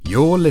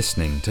You're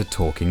listening to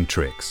Talking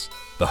Tricks,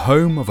 the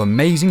home of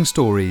amazing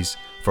stories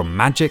from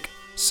magic,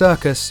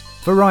 circus,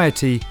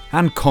 variety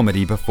and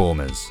comedy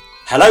performers.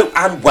 Hello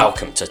and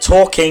welcome to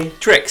Talking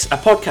Tricks, a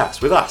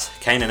podcast with us,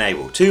 Cain and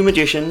Abel, two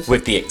magicians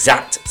with the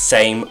exact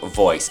same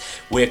voice.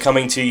 We're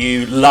coming to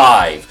you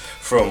live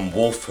from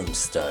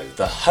Walthamstow,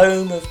 the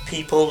home of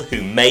people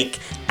who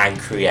make and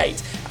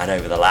create. And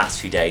over the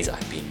last few days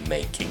I've been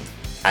making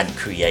and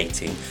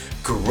creating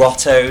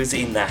grottos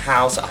in the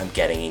house. I'm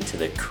getting into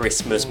the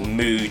Christmas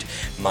mood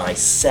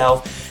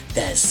myself.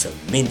 There's some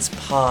mince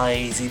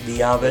pies in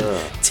the oven.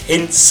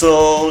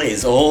 Tinsel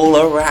is all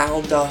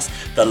around us.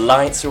 The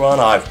lights are on.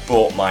 I've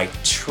brought my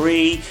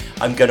tree.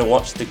 I'm going to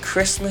watch the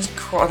Christmas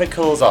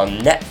Chronicles on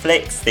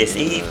Netflix this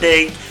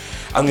evening.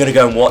 I'm going to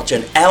go and watch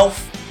an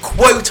elf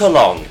quote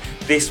along.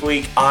 This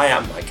week I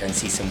am going to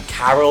see some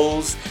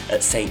carols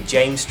at St.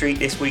 James Street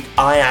this week.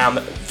 I am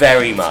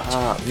very much...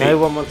 no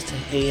one wants to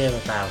hear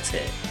about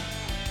it.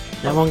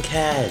 No one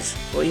cares.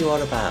 What are you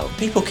on about?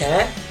 People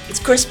care. It's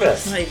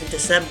Christmas. It's not even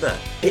December.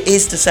 It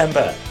is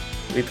December.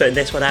 We're putting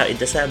this one out in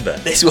December.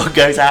 This one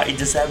goes out in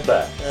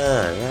December.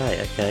 Oh, right,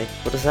 okay.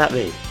 What does that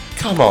mean?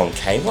 Come on,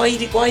 Cain. Why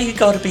you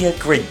got to be a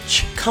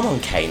Grinch? Come on,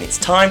 Cain. It's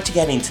time to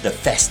get into the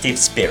festive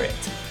spirit.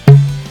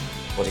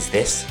 What is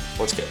this?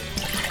 What's good?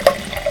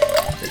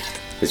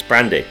 It's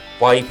brandy.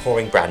 Why are you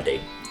pouring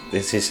brandy?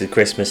 This is the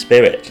Christmas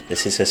spirit.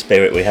 This is the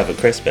spirit we have at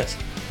Christmas.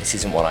 This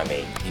isn't what I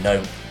mean. You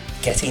know,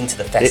 get into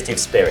the festive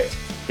spirit.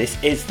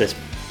 This is the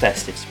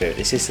festive spirit.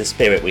 This is the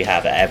spirit we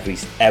have at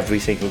every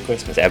single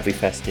Christmas, every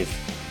festive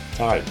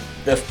time.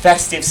 The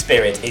festive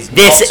spirit is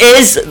This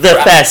is the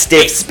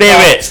festive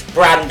spirit.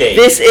 Brandy.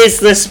 This is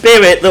the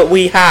spirit that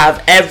we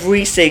have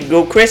every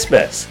single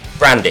Christmas.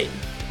 Brandy.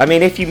 I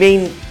mean, if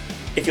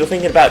you're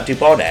thinking about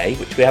Dubonnet,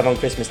 which we have on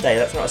Christmas Day,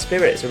 that's not a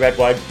spirit, it's a red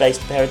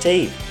wine-based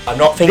aperitif. I'm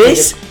not thinking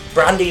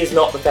brandy is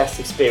not the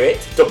festive spirit.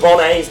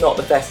 Dubonnet is not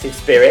the festive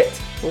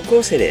spirit. Well, of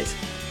course it is.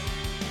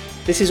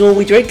 This is all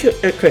we drink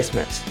at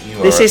Christmas.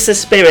 This is the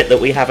spirit that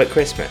we have at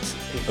Christmas.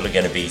 People are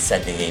going to be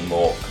sending in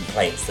more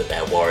complaints that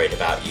they're worried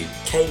about you.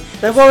 Cain,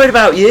 they're worried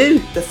about you.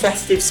 The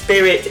festive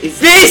spirit is...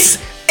 This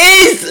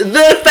is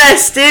the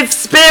festive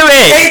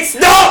spirit! It's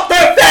not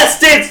the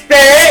festive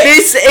spirit!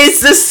 This is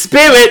the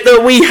spirit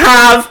that we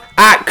have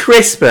at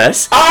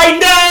Christmas. I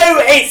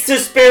know it's the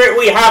spirit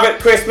we have at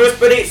Christmas,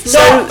 but it's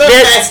not the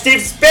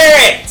festive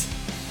spirit!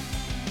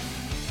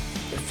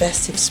 The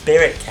festive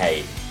spirit,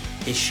 Cain,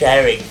 is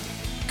sharing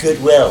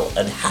goodwill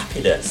and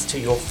happiness to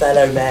your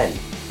fellow men.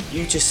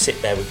 You just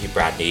sit there with your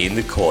brandy in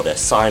the corner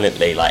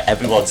silently like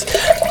everyone's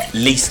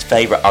least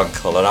favourite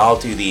uncle, and I'll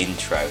do the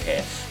intro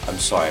here. I'm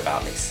sorry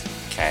about this,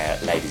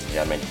 ladies and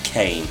gentlemen.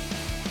 Cain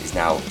is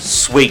now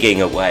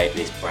swigging away at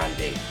this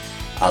brandy.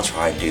 I'll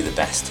try and do the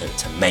best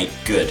to make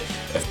good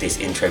of this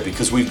intro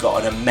because we've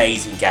got an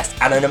amazing guest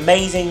and an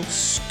amazing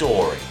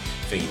story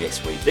for you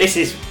this week. This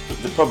is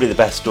probably the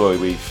best story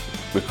we've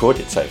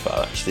recorded so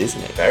far, actually,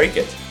 isn't it? Very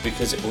good,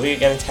 because we're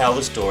going to tell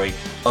the story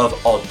of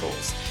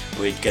Oddballs.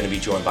 We're going to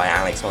be joined by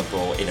Alex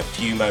Oddball in a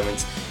few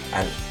moments.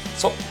 And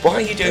so, why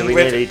are you doing the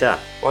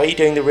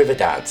river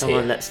dance Come here?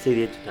 on, let's do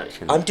the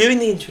introduction. I'm doing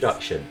the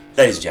introduction.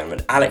 Ladies and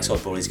gentlemen, Alex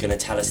Oddball is going to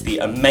tell us the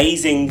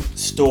amazing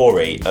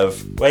story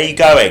of... Where are you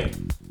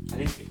going?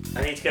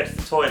 I need to go to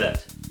the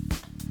toilet.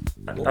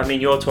 I mean,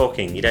 you're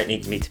talking. You don't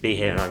need me to be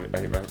here.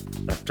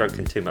 I've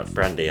drunken too much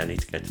brandy. I need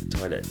to go to the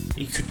toilet.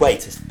 You could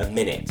wait a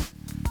minute.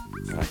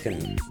 I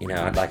can,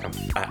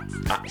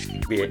 I'm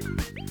actually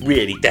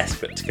really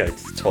desperate to go to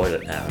the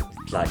toilet now.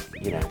 I'm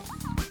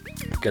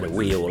going to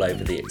wee all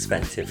over the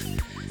expensive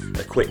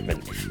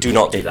equipment. Do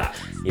not do that.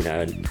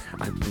 And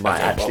I might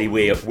actually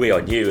wee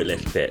on you a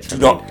little bit.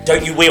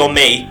 Don't you wee on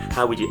me.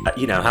 How would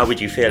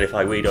you feel if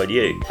I weed on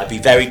you? I'd be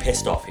very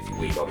pissed off if you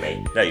weed on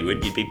me. No, you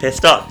wouldn't. You'd be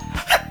pissed off.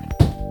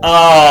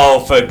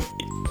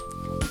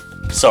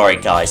 Sorry,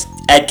 guys.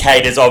 Ed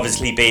Cain has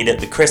obviously been at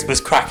the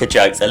Christmas cracker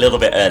jokes a little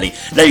bit early.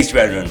 Ladies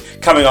and gentlemen,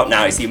 coming up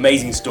now is the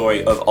amazing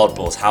story of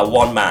Oddballs, how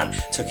one man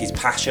took his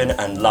passion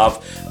and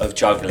love of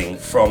juggling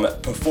from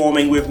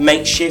performing with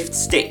makeshift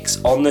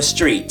sticks on the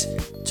street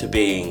to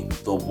being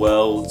the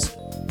world's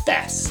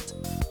best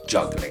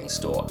juggling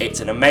store.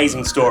 It's an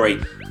amazing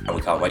story, and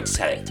we can't wait to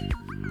tell it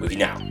with you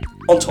now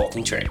on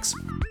Talking Tricks.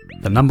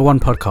 The number one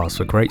podcast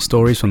for great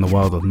stories from the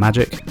world of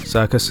magic,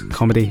 circus,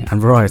 comedy and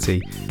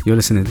variety. You're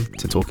listening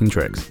to Talking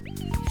Tricks.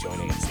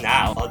 Joining us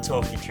now on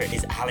Talking Tricks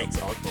is Alex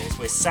Oddballs.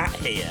 We're sat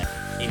here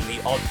in the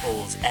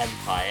Oddballs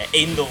Empire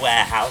in the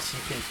warehouse.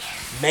 You can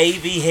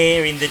maybe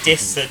hear in the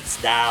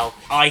distance now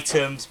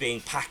items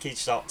being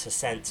packaged up to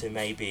sent to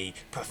maybe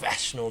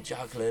professional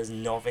jugglers,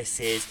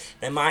 novices.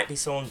 There might be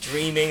someone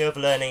dreaming of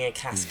learning a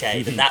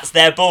cascade, and that's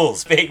their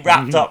balls being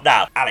wrapped up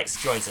now.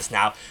 Alex joins us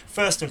now.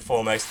 First and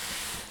foremost,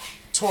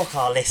 talk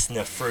our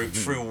listener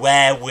through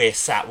where we're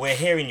sat. We're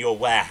here in your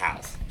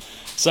warehouse.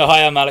 So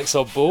hi, I'm Alex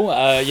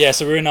Oddball.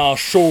 So we're in our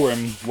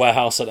showroom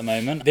warehouse at the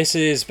moment. This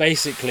is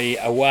basically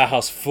a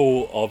warehouse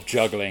full of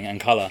juggling and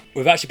colour.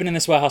 We've actually been in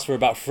this warehouse for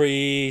about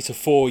 3 to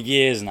 4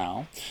 years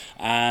now,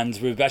 and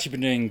we've actually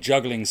been doing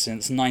juggling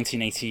since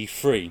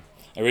 1983.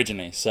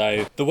 originally.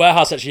 So the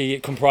warehouse actually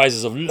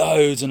comprises of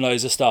loads and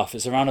loads of stuff.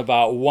 It's around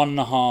about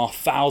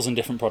 1,500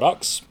 different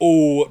products,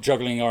 all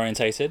juggling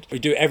orientated. We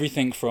do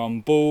everything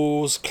from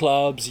balls,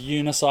 clubs,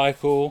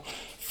 unicycle,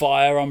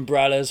 fire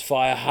umbrellas,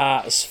 fire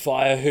hats,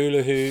 fire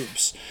hula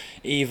hoops,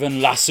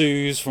 even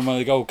lassos from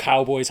the old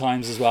cowboy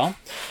times as well.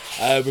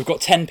 We've got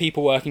 10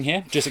 people working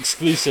here, just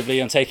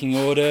exclusively on taking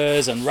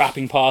orders and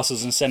wrapping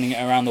parcels and sending it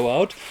around the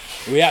world.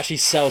 We actually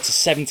sell to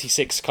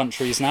 76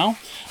 countries now,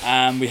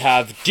 and we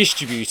have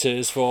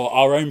distributors for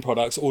our own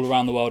products all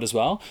around the world as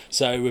well.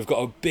 So we've got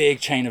a big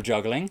chain of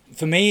juggling.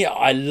 For me,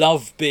 I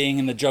love being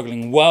in the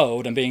juggling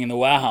world and being in the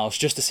warehouse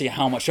just to see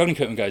how much juggling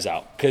equipment goes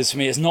out. Because for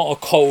me, it's not a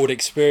cold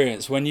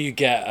experience when you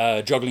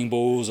get juggling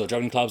balls or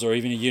juggling clubs or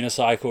even a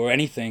unicycle or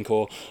anything,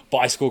 or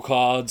bicycle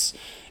cards.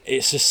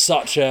 It's just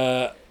such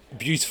a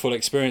beautiful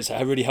experience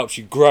that really helps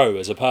you grow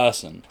as a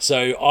person.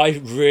 So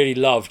I really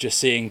love just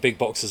seeing big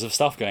boxes of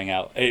stuff going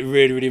out. It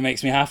really, really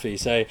makes me happy.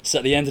 So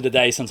at the end of the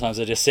day,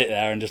 sometimes I just sit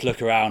there and just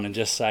look around and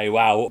just say,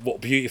 wow,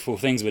 what beautiful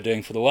things we're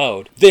doing for the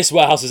world. This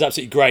warehouse is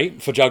absolutely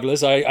great for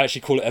jugglers. I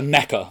actually call it a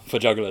mecca for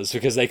jugglers,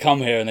 because they come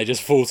here and they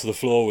just fall to the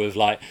floor with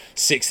like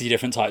 60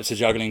 different types of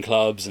juggling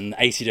clubs and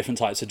 80 different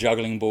types of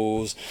juggling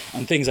balls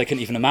and things I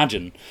couldn't even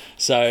imagine.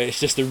 So it's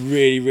just a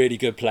really, really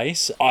good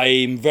place.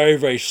 I'm very,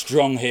 very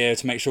strong here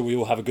to make sure we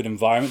all have a good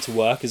environment to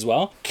work as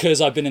well. Because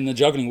I've been in the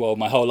juggling world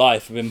my whole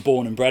life, I've been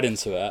born and bred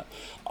into it,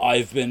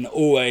 I've been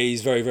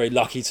always very, very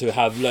lucky to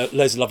have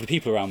loads of lovely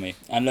people around me,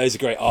 and loads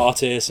of great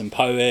artists and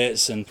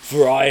poets and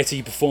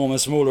variety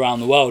performers from all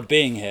around the world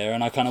being here,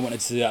 and I kind of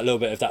wanted to do that little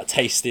bit of that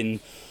taste in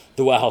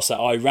the warehouse that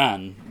I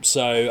ran.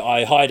 So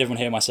I hired everyone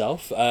here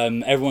myself.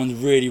 Everyone's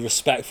really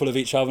respectful of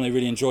each other and they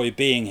really enjoy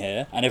being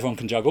here, and everyone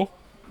can juggle,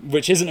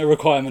 which isn't a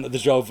requirement of the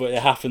job, but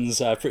it happens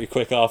pretty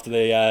quick after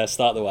they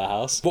start the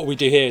warehouse. What we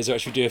do here is we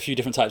actually do a few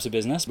different types of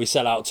business. We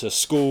sell out to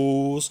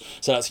schools,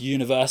 sell out to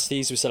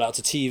universities, we sell out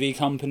to TV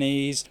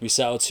companies, we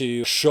sell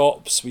to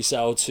shops, we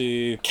sell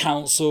to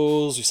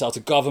councils, we sell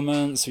to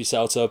governments, we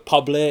sell to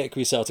public,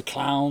 we sell to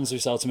clowns, we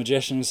sell to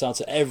magicians, we sell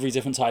to every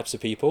different types of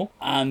people,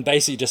 and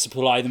basically just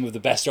supply them with the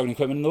best juggling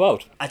equipment in the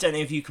world. I don't know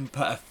if you can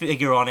put a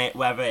figure on it,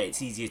 whether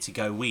it's easier to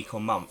go week or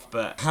month,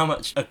 but how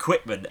much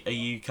equipment are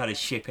you kind of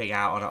shipping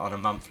out on a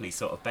monthly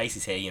sort of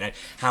basis here? You know,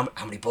 how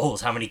many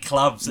balls, how many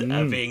clubs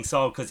are being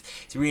sold? Because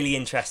it's really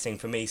interesting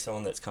for me,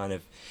 someone that's kind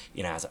of,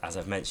 you know, as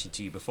I've mentioned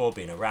to you before,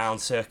 been around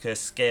circus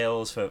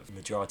skills for the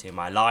majority of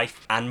my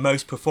life, and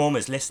most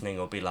performers listening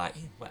will be like,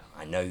 well,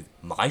 I know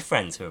my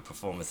friends who are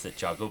performers that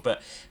juggle,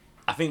 but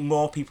I think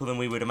more people than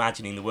we would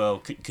imagine in the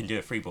world can do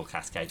a free ball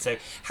cascade. So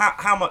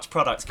how much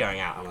product's going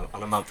out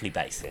on a monthly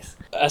basis?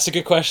 That's a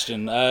good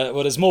question.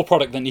 Well, there's more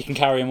product than you can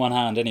carry in one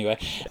hand anyway.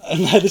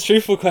 And the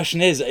truthful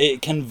question is,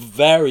 it can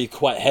vary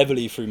quite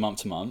heavily through month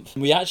to month.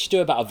 We actually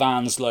do about a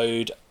van's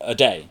load a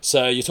day.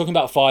 So you're talking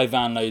about 5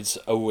 van loads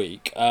a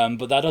week,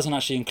 but that doesn't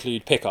actually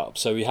include pickup.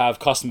 So we have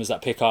customers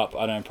that pick up,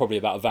 I don't know, probably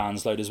about a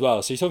van's load as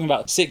well. So you're talking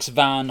about 6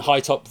 van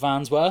high top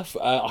vans worth.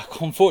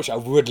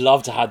 Unfortunately, I would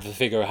love to have the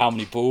figure of how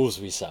many balls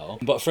we sell.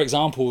 But for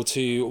example,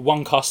 to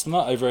one customer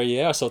over a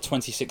year, I sold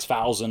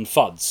 26,000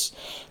 FUDs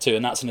to,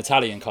 and that's an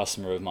Italian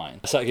customer of mine.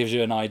 So that gives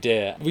you an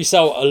idea. We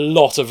sell a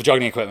lot of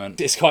juggling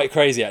equipment. It's quite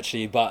crazy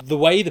actually, but the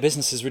way the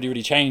business has really,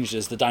 really changed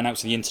is the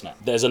dynamics of the internet.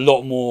 There's a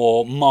lot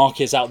more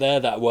markets out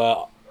there that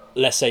were,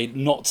 let's say,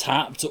 not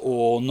tapped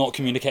or not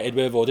communicated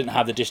with, or didn't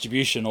have the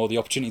distribution or the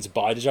opportunity to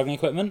buy the juggling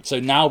equipment. So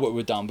now what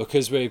we've done,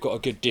 because we've got a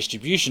good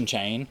distribution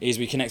chain, is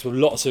we connect with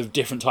lots of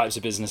different types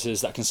of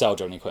businesses that can sell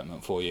juggling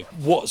equipment for you.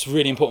 What's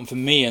really important for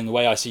me and the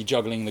way I see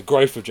juggling, the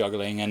growth of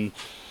juggling, and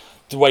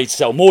the way to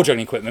sell more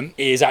juggling equipment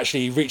is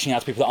actually reaching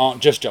out to people that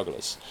aren't just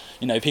jugglers.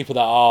 You know, people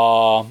that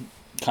are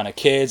kind of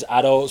kids,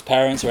 adults,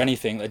 parents, or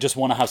anything that just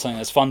want to have something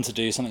that's fun to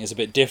do, something that's a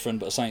bit different,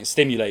 but something that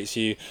stimulates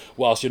you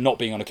whilst you're not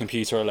being on a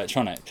computer or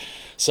electronic.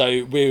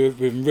 So we've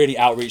been really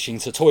outreaching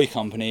to toy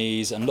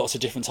companies and lots of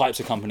different types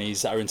of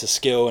companies that are into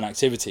skill and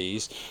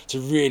activities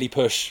to really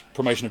push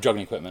promotion of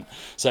juggling equipment.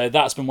 So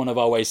that's been one of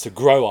our ways to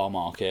grow our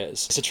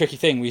markets. It's a tricky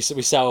thing. We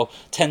sell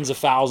tens of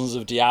thousands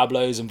of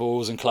Diablos and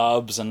balls and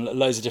clubs and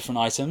loads of different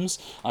items.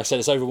 Like I said,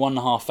 it's over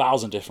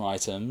 1,500 different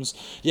items.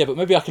 Yeah, but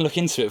maybe I can look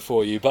into it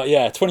for you. But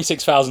yeah,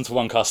 26,000 to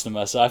one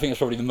customer. So I think it's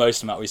probably the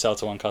most amount we sell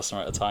to one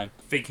customer at a time.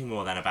 Thinking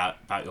more then about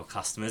your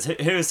customers,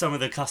 who are some of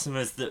the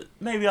customers that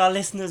maybe our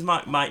listeners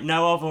might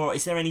know of, or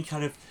is there any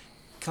kind of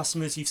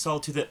customers you've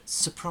sold to that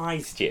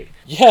surprised you?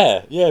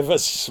 Yeah,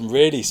 that's some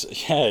really,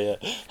 yeah.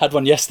 Had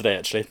one yesterday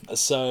actually.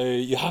 So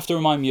you have to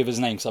remind me of his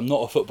name because I'm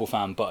not a football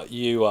fan, but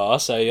you are.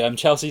 So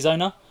Chelsea's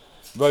owner,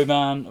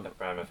 Roman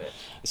Abramovich.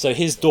 So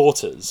his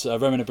daughters,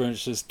 Roman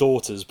Abramovich's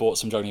daughters, bought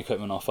some juggling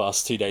equipment off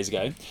us 2 days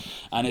ago,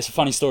 and it's a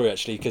funny story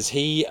actually because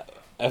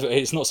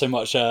it's not so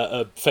much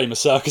a famous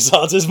circus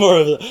artist, more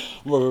of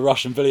a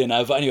Russian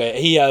billionaire. But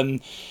anyway,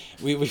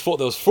 we thought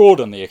there was fraud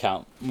on the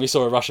account. We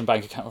saw a Russian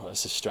bank account. Oh,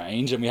 this is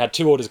strange. And we had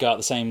 2 orders go out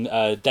the same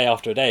day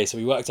after a day. So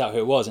we worked out who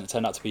it was, and it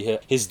turned out to be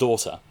his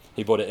daughter.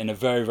 He bought it in a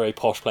very, very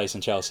posh place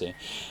in Chelsea.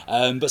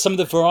 But some of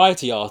the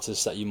variety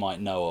artists that you might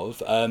know of,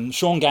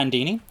 Sean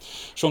Gandini.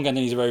 Sean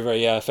Gandini's a very,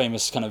 very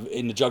famous kind of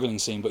in the juggling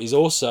scene, but he's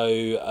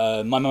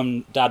also, my mum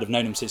and dad have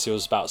known him since he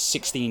was about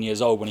 16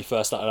 years old when he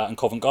first started out in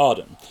Covent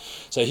Garden.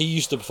 So he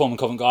used to perform in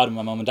Covent Garden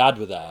when my mum and dad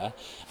were there,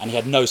 and he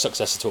had no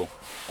success at all.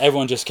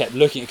 Everyone just kept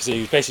looking, because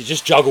he was basically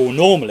just juggle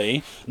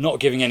normally, not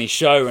giving any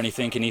show or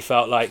anything, and he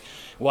felt like,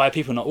 why are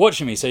people not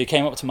watching me? So he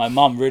came up to my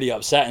mum really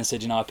upset and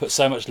said, I put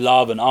so much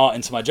love and art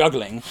into my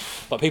juggling,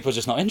 but people are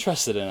just not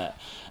interested in it.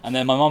 And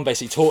then my mum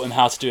basically taught him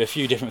how to do a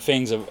few different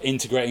things of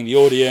integrating the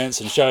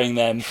audience and showing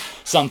them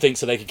something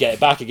so they could get it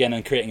back again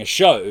and creating a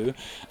show,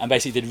 and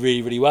basically did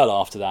really, really well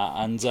after that.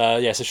 And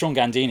so Sean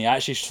Gandini, I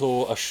actually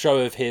saw a show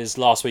of his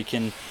last week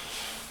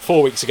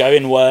 4 weeks ago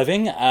in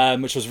Worthing,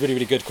 which was really,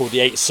 really good, called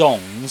The 8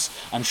 Songs.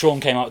 And Sean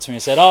came up to me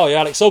and said, "Oh, you're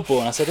Alex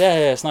Osborne." I said,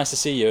 yeah, it's nice to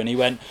see you. And he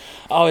went,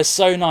 "Oh, it's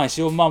so nice.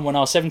 Your mum, when I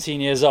was 17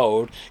 years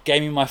old,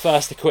 gave me my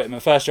first juggling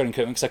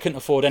equipment, because I couldn't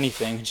afford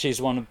anything. And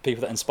she's one of the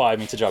people that inspired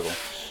me to juggle."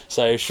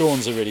 So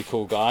Sean's a really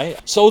cool guy.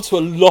 Sold to a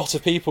lot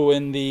of people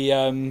in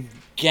the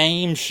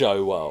game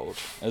show world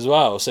as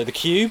well. So the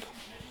Cube,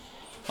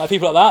 like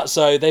people like that,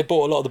 so they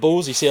bought a lot of the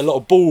balls. You see a lot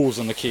of balls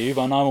on the Cube,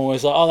 and I'm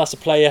always like, oh, that's a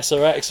Play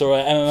SRX or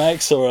a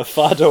MMX or a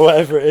FUD or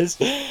whatever it is.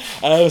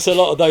 So a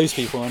lot of those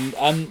people,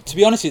 and to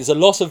be honest with you, there's a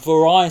lot of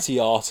variety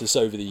artists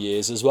over the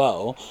years as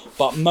well,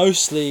 but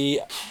mostly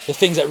the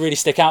things that really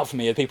stick out for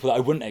me are people that I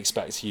wouldn't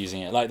expect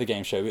using it, like the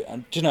game show.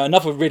 And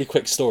another really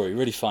quick story,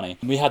 really funny.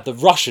 We had the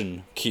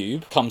Russian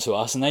Cube come to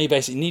us, and they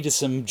basically needed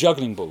some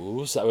juggling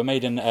balls that were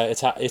made in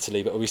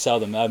Italy, but we sell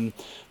them.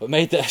 So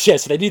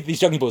they needed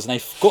these juggling balls, and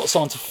they got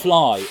someone to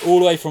fly all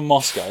the way from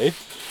Moscow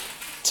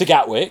to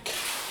Gatwick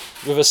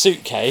with a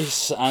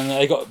suitcase, and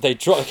they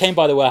came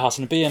by the warehouse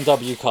in a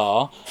BMW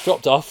car,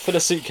 dropped off, full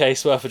of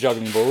suitcase worth of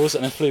juggling balls,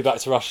 and then flew back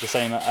to Russia the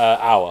same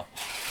hour.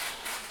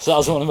 So that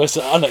was one of the most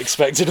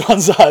unexpected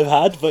ones that I've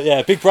had. But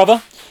yeah, Big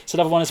Brother, it's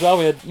another one as well.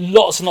 We had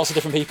lots and lots of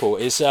different people.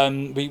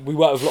 We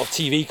work with a lot of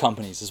TV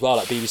companies as well,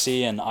 like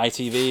BBC and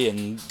ITV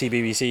and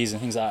DBBCs and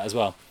things like that as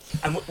well.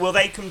 And will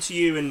they come to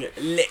you and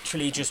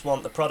literally just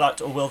want the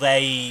product, or will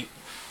they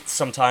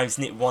sometimes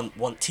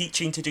want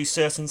teaching to do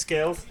certain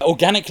skills?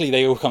 Organically,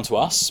 they all come to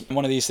us.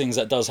 One of these things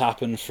that does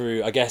happen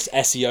through, I guess,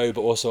 SEO,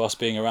 but also us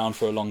being around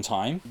for a long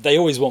time. They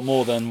always want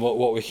more than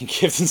what we can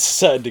give them to a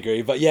certain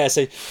degree. But yeah,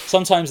 so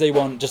sometimes they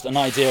want just an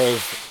idea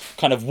of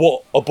kind of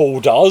what a ball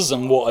does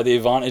and what the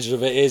advantage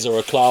of it is, or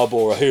a club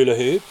or a hula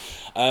hoop.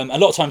 A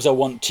lot of times they'll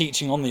want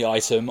teaching on the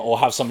item, or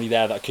have somebody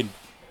there that could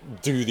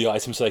do the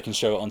item so they can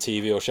show it on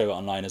TV or show it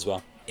online as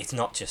well. It's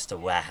not just a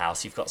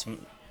warehouse. You've got a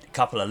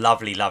couple of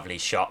lovely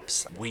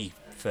shops. We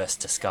first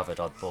discovered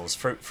Oddballs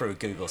through a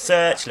Google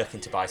search, looking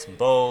to buy some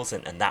balls,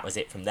 and that was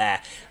it from there.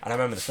 And I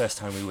remember the first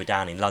time we were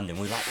down in London,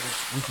 we were like,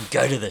 we can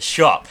go to the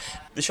shop.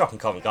 The shop in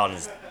Covent Garden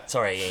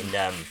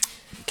in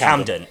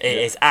Camden. It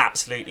is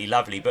absolutely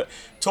lovely. But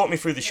talk me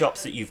through the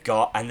shops that you've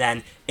got, and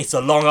then it's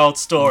a long old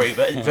story,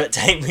 but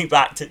take me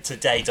back to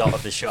day dot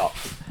of the shop.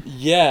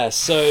 Yeah,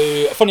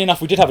 so funny enough,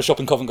 we did have a shop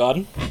in Covent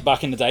Garden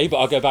back in the day, but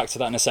I'll go back to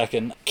that in a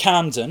second.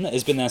 Camden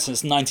has been there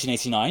since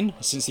 1989,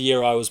 since the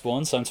year I was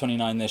born, so I'm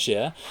 29 this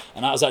year,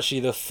 and that was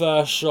actually the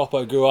first shop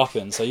I grew up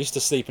in. So I used to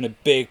sleep in a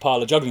big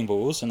pile of juggling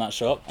balls in that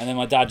shop, and then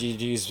my dad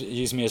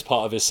used me as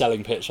part of his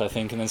selling pitch, I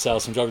think, and then sell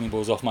some juggling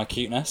balls off my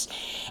cuteness.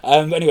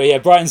 But anyway, yeah,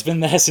 Brighton's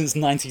been there since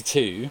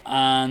 92,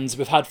 and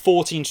we've had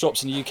 14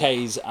 shops in the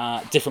UK's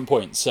at different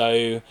points.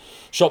 So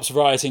shops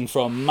varying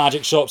from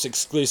magic shops,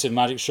 exclusive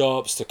magic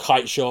shops, to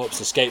kite shops,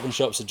 to skateboard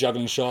shops, to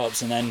juggling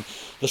shops, and then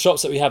the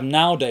shops that we have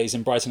nowadays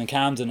in Brighton and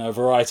Camden are a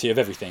variety of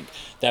everything.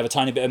 They have a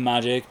tiny bit of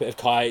magic, a bit of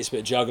kites, a bit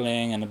of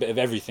juggling, and a bit of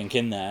everything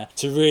in there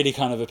to really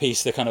kind of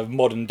appease the kind of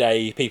modern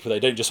day people. They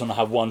don't just want to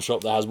have one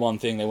shop that has one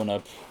thing, they want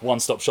a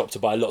one-stop shop to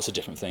buy lots of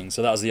different things.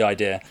 So that was the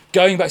idea.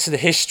 Going back to the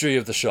history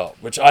of the shop,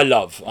 which I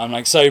love. I'm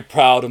like so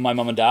proud of my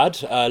mum and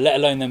dad, let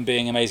alone them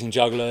being amazing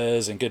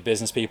jugglers and good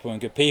business people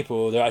and good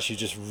people. They're actually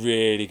just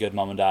really good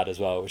mum and dad as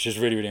well, which is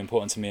really, really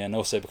important to me, and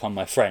also become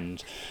my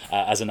friend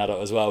as an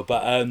adult as well.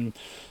 But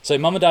so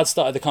mum and dad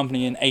started the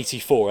company in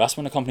 84. That's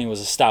when the company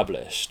was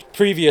established.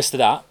 Previous to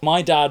that,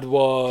 my dad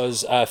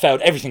was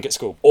failed everything at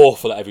school,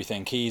 awful at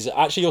everything. He's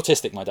actually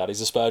autistic, my dad.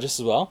 He's Asperger's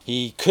as well.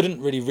 He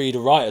couldn't really read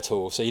or write at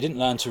all, so he didn't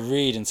learn to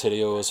read until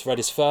he read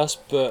his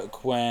first book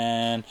he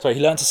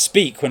learned to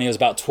speak when he was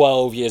about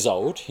 12 years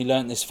old. He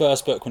learned his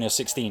first book when he was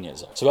 16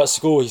 years old. So at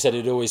school he said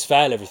he'd always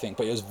fail everything,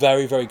 but he was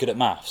very, very good at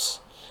maths.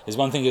 His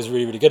one thing he was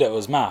really, really good at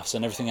was maths,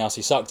 and everything else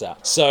he sucked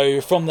at.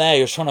 So from there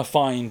he was trying to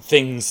find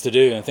things to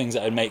do and things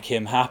that would make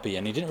him happy,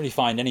 and he didn't really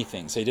find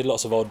anything. So he did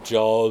lots of odd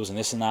jobs and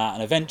this and that,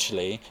 and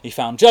eventually he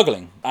found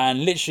juggling.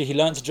 And literally he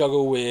learned to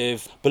juggle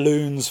with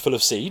balloons full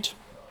of seed.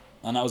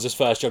 and that was his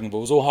first juggling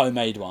balls, all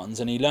homemade ones,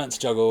 and he learnt to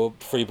juggle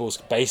 3 balls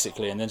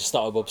basically, and then just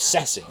started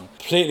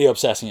completely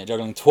obsessing at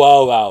juggling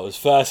 12 hours,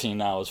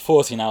 13 hours,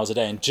 14 hours a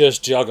day, and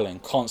just juggling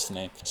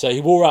constantly. So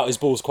he wore out his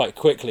balls quite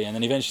quickly, and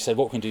then eventually said,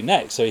 what can we do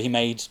next? So he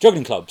made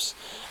juggling clubs,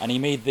 and he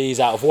made these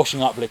out of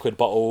washing up liquid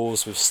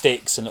bottles with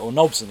sticks and little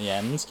knobs at the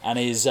end, and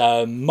his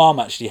mum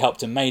actually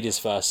helped him make his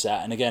first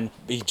set, and again,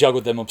 he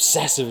juggled them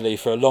obsessively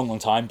for a long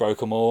time, broke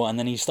them all, and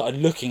then he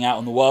started looking out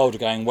in the world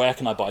going, where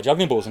can I buy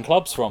juggling balls and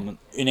clubs from?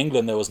 In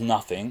England there was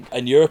nothing.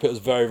 In Europe it was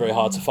very, very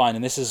hard to find,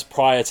 and this is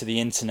prior to the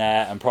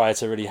internet and prior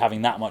to really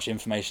having that much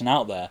information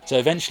out there. So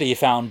eventually he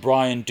found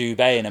Brian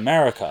Dubé in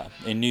America,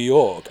 in New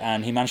York,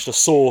 and he managed to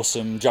source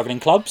some juggling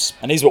clubs,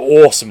 and these were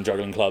awesome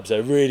juggling clubs.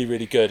 They're really,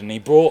 really good, and he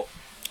brought,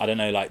 I don't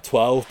know, like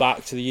 12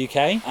 back to the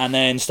UK, and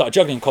then started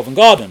juggling in Covent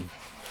Garden.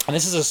 And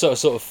this is a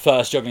sort of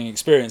first juggling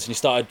experience, and he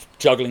started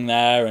juggling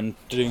there and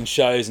doing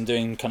shows and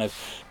doing kind of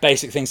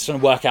basic things, trying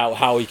to work out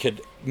how he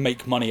could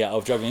make money out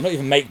of juggling. Not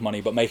even make money,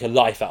 but make a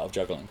life out of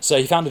juggling. So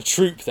he found a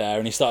troupe there,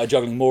 and he started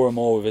juggling more and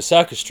more with his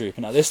circus troupe,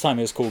 and at this time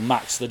he was called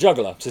Max the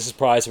Juggler. So this is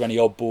prior to any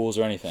odd balls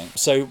or anything.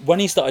 So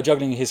when he started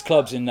juggling his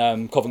clubs in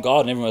Covent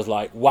Garden, everyone was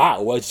like,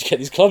 wow, where did you get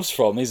these clubs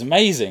from? He's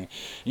amazing.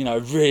 You know,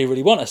 really,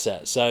 really want a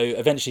set. So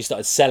eventually he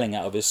started selling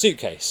out of his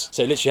suitcase.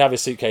 So literally have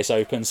his suitcase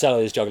open, sell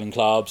his juggling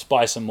clubs,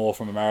 buy some more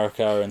from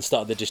America, and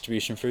start the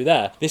distribution through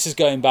there. This is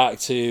going back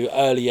to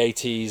early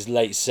 80s,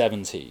 late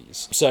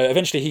 70s. So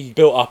eventually he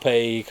built up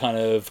a kind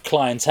of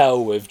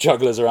clientele with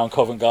jugglers around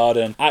Covent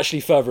Garden, actually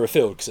further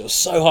afield, because it was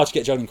so hard to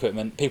get juggling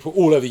equipment. People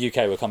all over the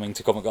UK were coming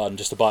to Covent Garden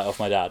just to buy it off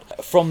my dad.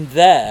 From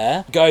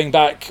there, going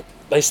back,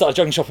 they started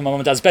juggling shop in my mum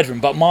and dad's bedroom,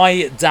 but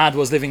my dad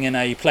was living in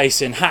a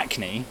place in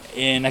Hackney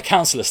in a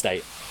council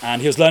estate,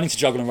 and he was learning to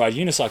juggle and ride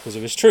unicycles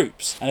with his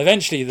troops. And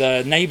eventually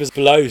the neighbours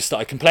below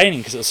started complaining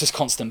because it was just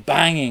constant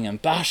banging and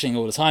bashing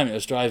all the time. It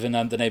was driving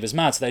the neighbours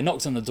mad. So they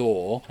knocked on the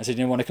door and said,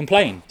 you don't want to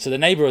complain. So the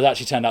neighbour had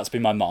actually turned out to be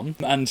my mum,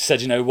 and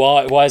said, you know,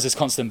 why is this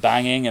constant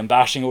banging and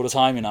bashing all the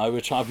time? You know,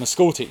 I'm a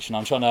school teacher and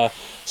I'm trying to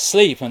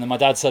sleep. And then my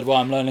dad said, well,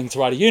 I'm learning to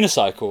ride a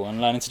unicycle and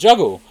learning to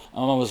juggle.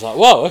 And my mum was like,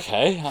 whoa,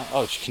 okay.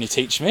 Oh, can you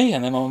teach me?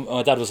 And then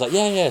my dad was like,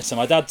 yeah. So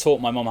my dad taught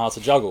my mum how to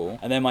juggle.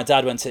 And then my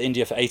dad went to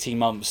India for 18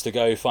 months to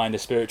go find a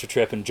spiritual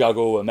trip and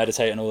juggle and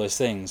meditate and all those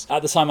things.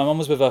 At the time, my mum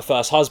was with her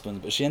first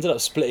husband, but she ended up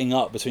splitting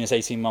up between this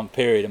 18-month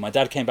period. And my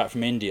dad came back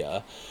from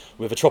India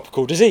with a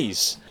tropical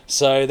disease.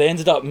 So they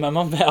ended up, my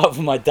mum met up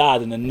with my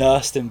dad and then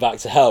nursed him back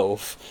to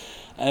health.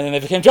 And then they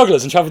became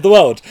jugglers and travelled the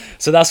world.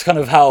 So that's kind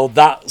of how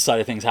that side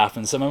of things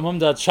happened. So my mum and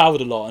dad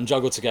travelled a lot and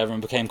juggled together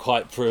and became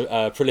quite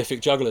prolific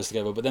jugglers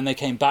together. But then they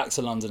came back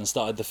to London and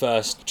started the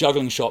first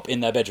juggling shop in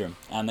their bedroom.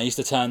 And they used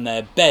to turn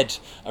their bed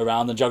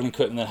around and juggling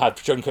equipment, and had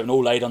juggling equipment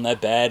all laid on their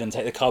bed, and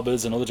take the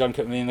cupboards and all the juggling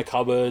equipment in the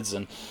cupboards,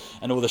 and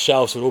all the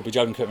shelves would all be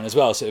juggling equipment as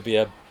well. So it would be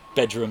a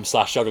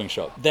bedroom/juggling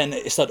shop. Then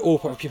it started, all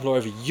people all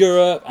over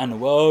Europe and the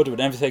world,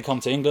 whenever they come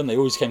to England, they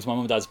always came to my mum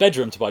and dad's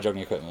bedroom to buy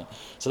juggling equipment.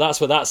 So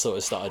that's where that sort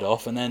of started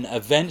off. And then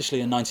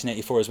eventually in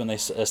 1984 is when they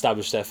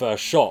established their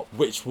first shop,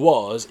 which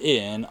was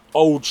in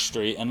Old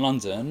Street in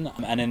London,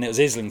 and then it was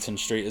Islington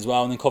Street as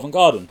well, and then Covent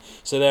Garden.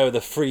 So there were the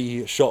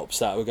 3 shops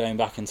that were going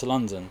back into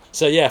London.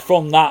 So yeah,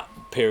 from that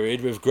period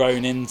we've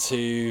grown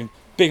into,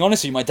 being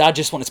honest with you, my dad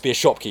just wanted to be a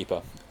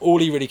shopkeeper. All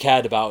he really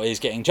cared about is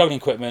getting juggling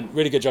equipment,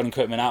 really good juggling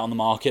equipment out on the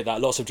market that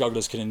lots of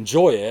jugglers could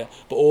enjoy it,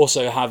 but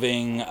also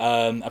having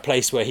a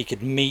place where he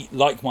could meet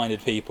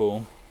like-minded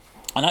people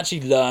and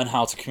actually learn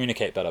how to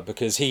communicate better,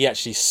 because he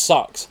actually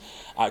sucked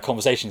at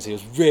conversations. He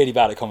was really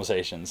bad at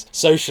conversations.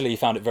 Socially, he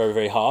found it very,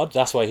 very hard.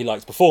 That's why he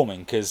liked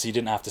performing, because he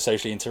didn't have to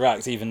socially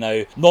interact, even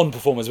though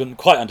non-performers wouldn't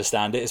quite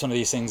understand it. It's one of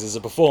these things, as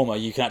a performer,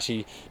 you can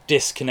actually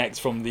disconnect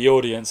from the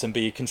audience and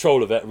be in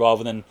control of it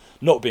rather than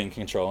not being in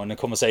control. And the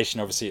conversation,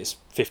 obviously, it's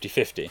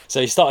 50-50. So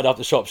he started up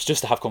the shops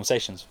just to have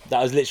conversations.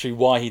 That was literally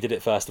why he did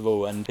it first of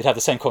all, and he'd have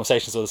the same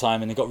conversations all the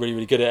time, and he got really,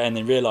 really good at it, and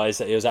then realised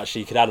that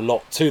he could add a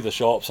lot to the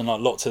shops and a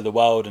lot to the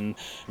world, and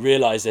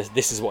realised that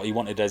this is what he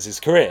wanted as his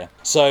career.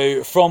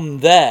 So from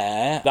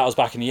there, that was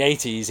back in the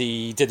 80s,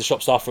 he did the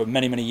shop stuff for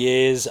many, many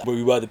years.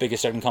 We were the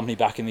biggest juggling company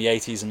back in the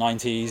 80s and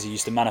 90s. He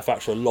used to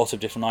manufacture a lot of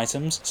different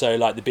items. So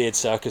like the Beard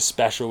Circus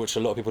Special, which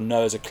a lot of people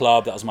know as a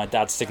club, that was my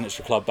dad's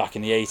signature club back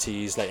in the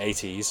 80s, late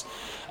 80s.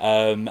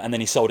 And then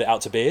he sold it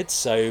out to Beards.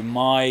 So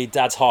my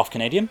dad's half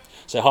Canadian,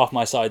 so half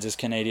my side is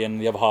Canadian,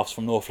 the other half's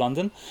from North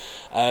London.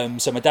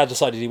 So my dad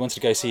decided he wanted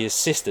to go see his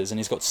sisters, and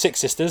he's got 6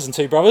 sisters and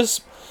 2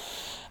 brothers.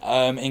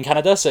 In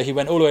Canada, so he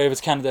went all the way over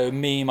to Canada with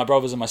me, my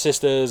brothers and my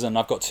sisters, and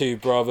I've got 2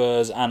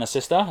 brothers and a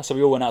sister, so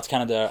we all went out to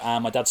Canada,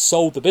 and my dad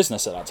sold the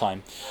business at that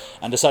time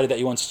and decided that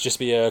he wanted to just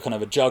be a kind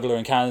of a juggler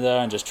in Canada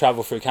and just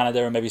travel through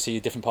Canada and maybe see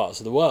different parts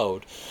of the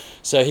world.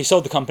 So he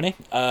sold the company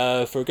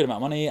for a good amount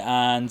of money,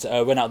 and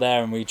went out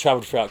there, and we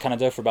travelled throughout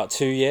Canada for about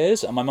 2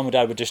 years, and my mum and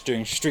dad were just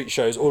doing street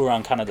shows all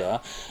around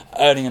Canada,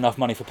 earning enough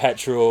money for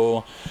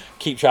petrol,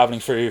 keep travelling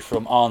through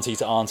from auntie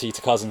to auntie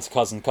to cousin to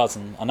cousin to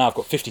cousin, and now I've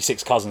got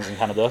 56 cousins in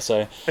Canada,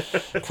 so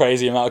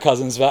crazy amount of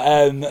cousins.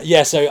 But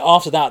yeah, so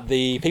after that,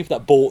 the people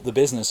that bought the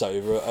business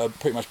over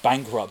pretty much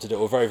bankrupted it,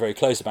 or very, very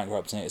close to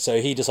bankrupting it.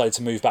 So he decided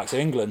to move back to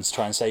England to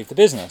try and save the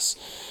business.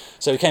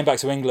 So we came back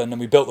to England and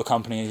we built the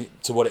company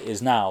to what it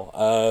is now.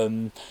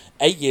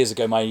 8 years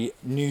ago, my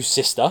new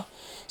sister,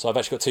 so I've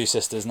actually got two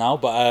sisters now,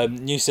 but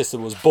new sister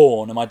was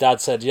born, and my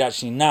dad said, yeah,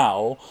 actually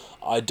now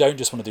I don't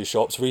just want to do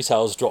shops.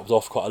 Retail's dropped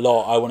off quite a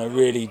lot. I want to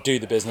really do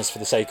the business for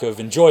the sake of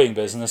enjoying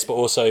business, but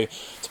also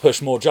to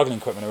push more juggling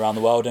equipment around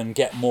the world and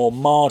get more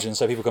margin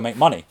so people can make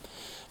money,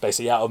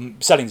 basically, out of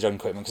selling the juggling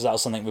equipment, because that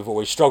was something we've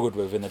always struggled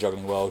with in the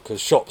juggling world, because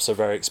shops are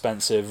very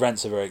expensive,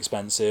 rents are very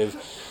expensive,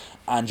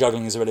 and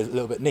juggling is a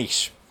little bit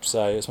niche.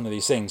 So it's one of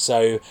these things.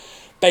 So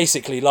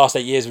basically, last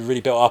 8 years we've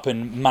really built up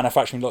in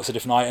manufacturing lots of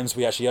different items.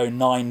 We actually own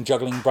 9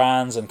 juggling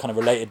brands and kind of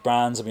related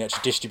brands, and we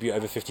actually distribute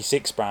over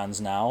 56 brands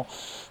now.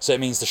 So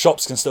it means the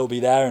shops can still be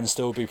there and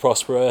still be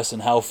prosperous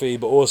and healthy,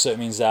 but also it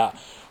means that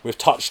we've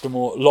touched a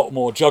lot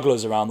more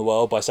jugglers around the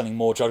world by selling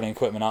more juggling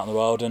equipment out in the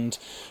world, and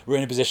we're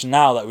in a position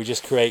now that we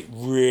just create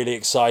really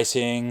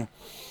exciting,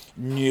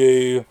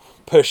 new,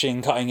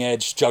 pushing, cutting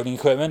edge juggling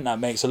equipment that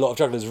makes a lot of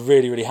jugglers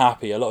really, really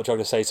happy. A lot of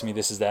jugglers say to me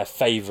this is their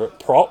favourite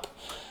prop,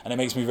 and it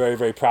makes me very,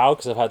 very proud,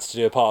 because I've had to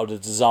do a part of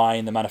the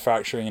design, the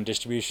manufacturing and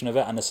distribution of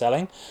it, and the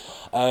selling.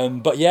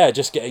 But yeah,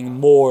 just getting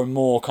more and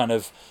more kind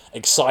of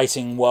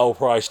exciting,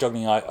 well-priced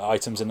juggling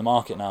items in the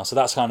market now. So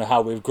that's kind of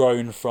how we've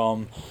grown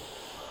from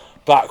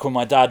back when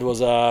my dad was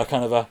a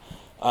kind of a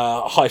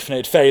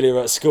hyphenated failure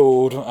at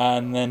school,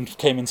 and then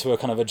came into a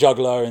kind of a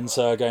juggler,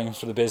 into going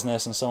for the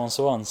business, and so on and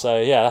so on. So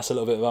yeah, that's a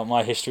little bit about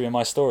my history and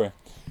my story.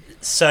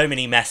 So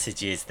many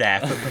messages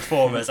there for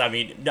performers. I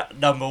mean,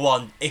 number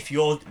one, if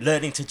you're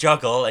learning to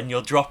juggle and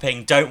you're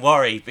dropping, don't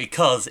worry,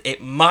 because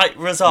it might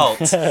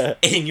result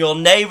in your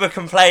neighbour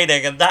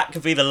complaining, and that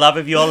could be the love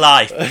of your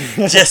life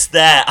just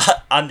there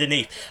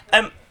underneath.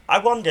 I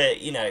wonder,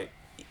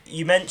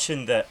 you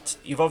mentioned that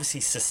you've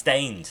obviously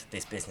sustained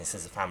this business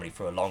as a family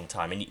for a long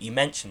time, and you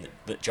mentioned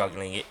that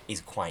juggling is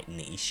quite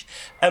niche.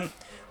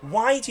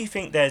 Why do you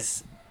think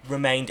there's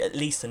remained at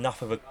least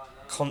enough of a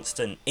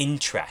constant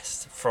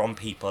interest from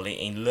people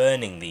in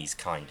learning these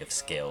kind of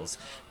skills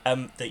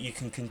that you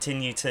can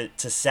continue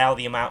to sell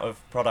the amount of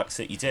products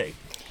that you do?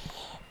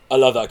 I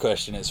love that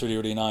question. It's really,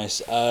 really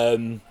nice.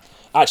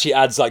 Actually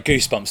adds like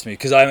goosebumps to me,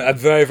 because I'm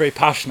very, very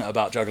passionate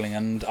about juggling,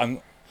 and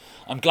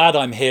I'm glad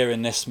I'm here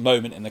in this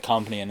moment in the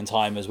company and in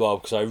time as well,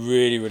 because I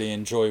really, really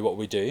enjoy what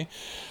we do.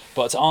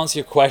 But to answer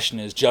your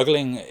question,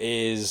 juggling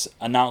is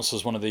announced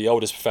as one of the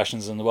oldest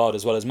professions in the world,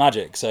 as well as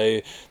magic.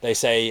 So they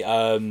say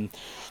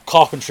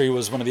carpentry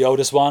was one of the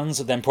oldest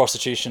ones, then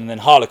prostitution, and then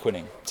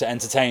harlequining, to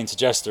entertain, to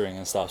gesturing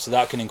and stuff. So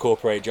that can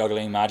incorporate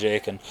juggling,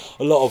 magic, and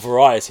a lot of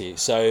variety.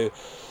 So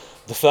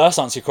the first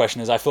answer to your question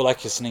is, I feel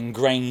like it's an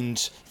ingrained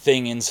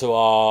thing into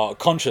our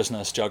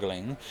consciousness,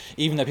 juggling,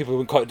 even though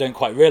people don't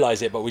quite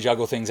realise it, but we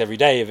juggle things every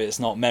day if it's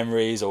not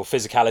memories or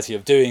physicality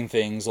of doing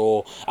things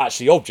or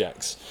actually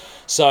objects.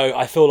 So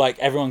I feel like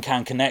everyone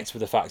can connect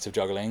with the fact of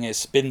juggling.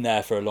 It's been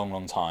there for a long,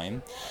 long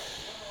time.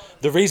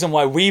 The reason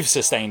why we've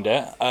sustained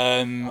it,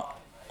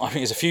 I think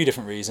there's a few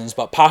different reasons,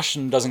 but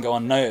passion doesn't go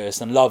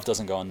unnoticed and love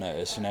doesn't go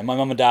unnoticed. My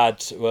mum and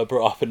dad were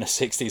brought up in the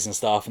 60s and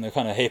stuff, and they're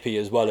kind of hippie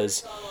as well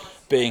as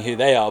being who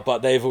they are,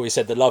 but they've always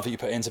said the love that you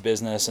put into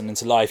business and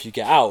into life you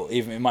get out.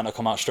 Even it might not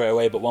come out straight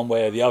away, but one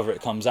way or the other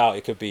it comes out.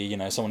 It could be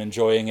someone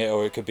enjoying it,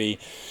 or it could be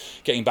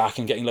getting back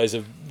and getting loads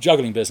of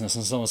juggling business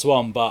and so on and so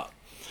on. But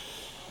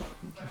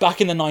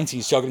back in the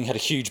 90s, juggling had a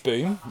huge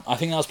boom. I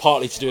think that was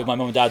partly to do with my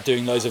mum and dad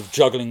doing loads of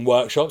juggling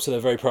workshops, so they're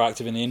very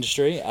proactive in the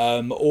industry.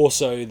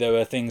 Also, there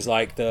were things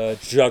like the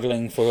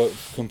Juggling for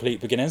Complete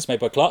Beginners, made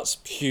by Klutz,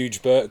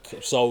 huge book,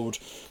 sold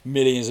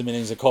millions and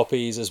millions of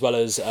copies, as well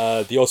as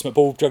the Ultimate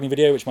Ball juggling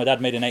video, which my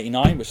dad made in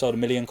 '89, which sold 1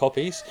 million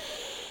copies.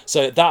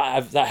 So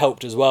that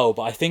helped as well.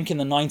 But I think in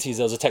the 90s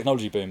there was a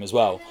technology boom as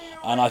well,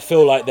 and I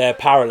feel like there are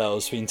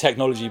parallels between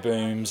technology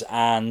booms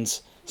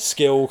and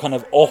skill kind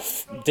of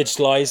off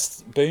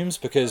digitalized booms,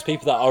 because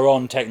people that are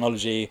on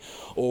technology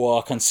or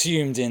are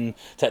consumed in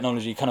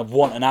technology kind of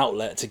want an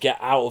outlet to get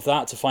out of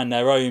that, to find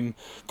their own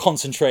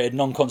concentrated,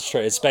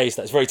 non-concentrated space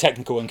that's very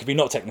technical and can be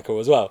not technical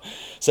as well.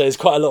 So there's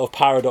quite a lot of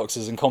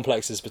paradoxes and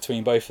complexes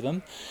between both of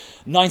them.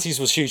 90s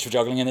was huge for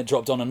juggling, and it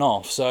dropped on and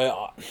off.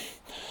 So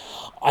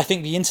I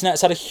think the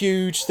internet's had a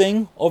huge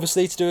thing,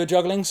 obviously, to do with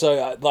juggling.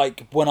 So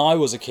like when I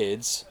was a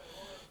kid,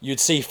 you'd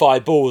see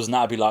 5 balls and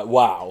that'd be like,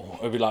 wow,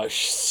 it'd be like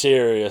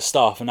serious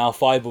stuff. And now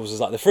 5 balls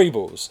is like the 3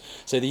 balls.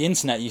 So the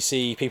internet, you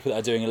see people that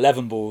are doing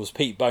 11 balls.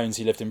 Pete Bones,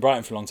 he lived in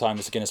Brighton for a long time,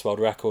 it's a Guinness World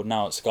Record.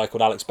 Now it's a guy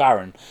called Alex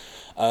Barron.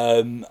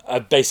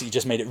 Basically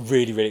just made it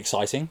really, really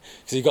exciting,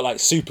 because you've got like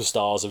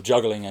superstars of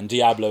juggling and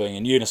Diabloing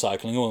and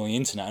unicycling all on the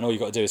internet, and all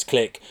you've got to do is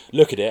click,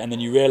 look at it, and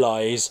then you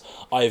realise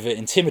either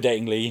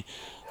intimidatingly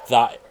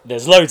that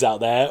there's loads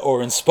out there,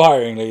 or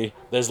inspiringly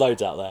there's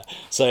loads out there.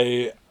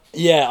 So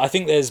yeah, I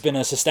think there's been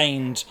a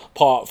sustained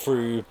part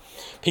through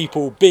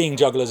people being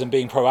jugglers and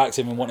being proactive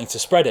and wanting to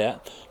spread it,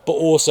 but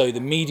also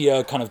the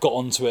media kind of got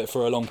onto it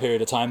for a long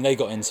period of time. They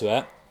got into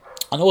it,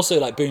 And also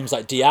like booms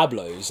like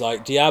Diablos.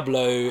 Like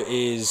Diablo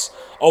is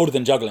older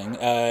than juggling.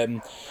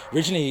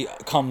 Originally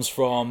comes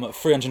from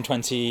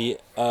 320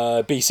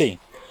 BC.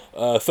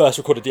 First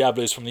recorded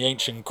Diablos from the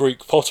ancient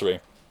Greek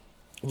pottery.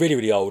 Really,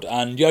 really old.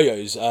 And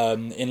yo-yos,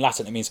 in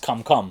Latin it means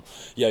come,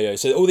 yo-yo.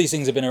 So all these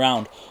things have been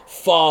around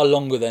far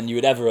longer than you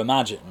would ever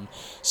imagine.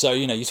 So,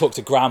 you know, you talk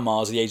to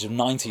grandmas at the age of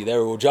 90, they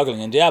were all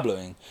juggling and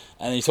Diabloing.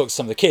 And then you talk to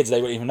some of the kids, they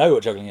wouldn't even know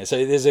what juggling is.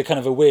 So there's a kind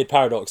of a weird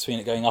paradox between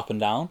it going up and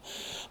down.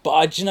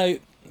 But,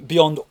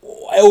 beyond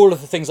all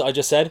of the things that I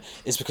just said,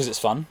 is because it's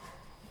fun.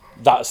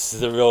 That's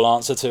the real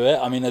answer to it.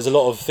 I mean, there's a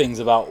lot of things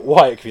about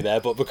why it could be there,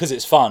 but because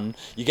it's fun,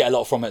 you get a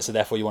lot from it, so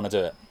therefore you want to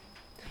do it.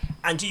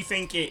 And do you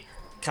think it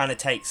kind of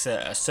takes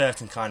a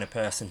certain kind of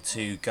person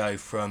to go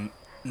from,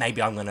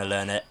 maybe I'm going to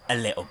learn a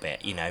little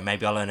bit, you know,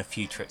 maybe I'll learn a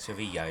few tricks with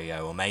a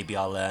yo-yo, or maybe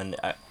I'll learn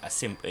a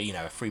simple, you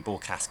know, a free ball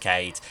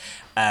cascade,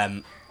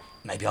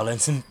 maybe I'll learn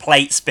some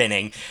plate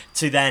spinning,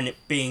 to then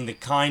being the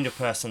kind of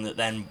person that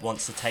then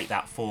wants to take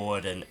that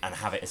forward and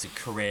have it as a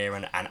career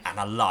and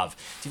a love?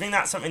 Do you think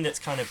that's something that's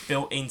kind of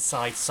built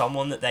inside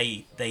someone, that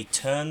they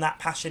turn that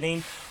passion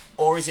in?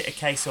 Or is it a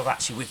case of,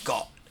 actually, we've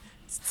got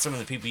some of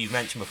the people you've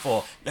mentioned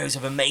before, loads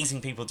of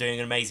amazing people doing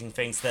amazing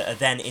things that are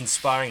then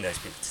inspiring those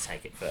people to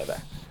take it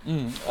further?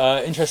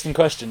 Interesting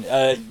question.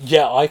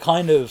 Yeah, I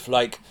kind of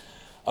like,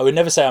 I would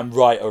never say I'm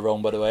right or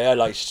wrong, by the way. I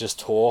like to just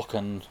talk,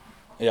 and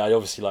yeah, I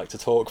obviously like to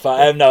talk,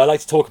 but no, I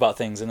like to talk about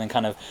things and then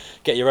kind of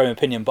get your own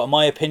opinion. But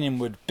my opinion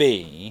would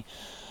be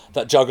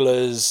that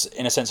jugglers,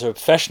 in a sense of a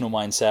professional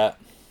mindset,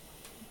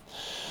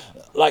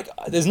 like,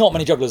 there's not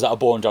many jugglers that are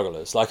born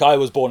jugglers. Like, I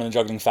was born in a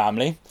juggling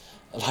family.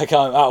 Like,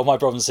 out of my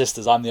brothers and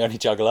sisters, I'm the only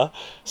juggler.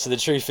 So the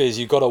truth is,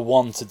 you've got to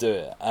want to do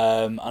it.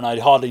 And I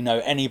hardly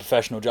know any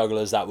professional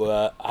jugglers that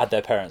had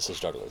their parents as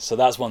jugglers. So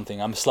that's one thing.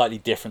 I'm slightly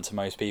different to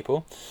most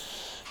people.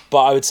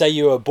 But I would say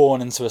you were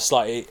born into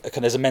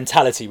there's a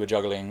mentality with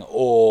juggling,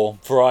 or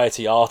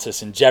variety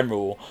artists in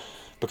general,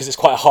 because it's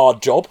quite a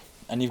hard job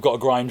and you've got to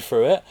grind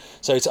through it.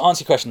 So to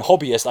answer your question,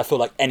 hobbyist, I feel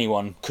like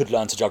anyone could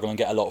learn to juggle and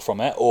get a lot from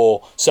it,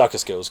 or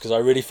circus skills, because I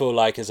really feel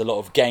like there's a lot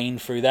of gain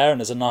through there, and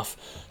there's enough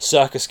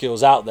circus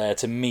skills out there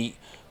to meet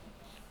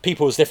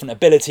people's different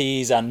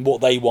abilities and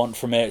what they want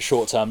from it,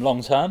 short term,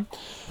 long term.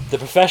 The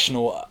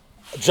professional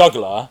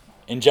juggler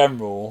in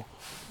general,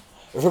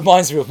 it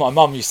reminds me of my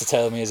mum used to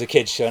tell me as a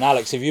kid. She said,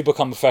 Alex, if you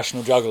become a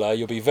professional juggler,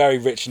 you'll be very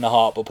rich in the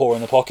heart but poor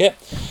in the pocket.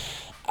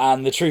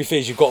 And the truth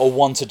is, you've got to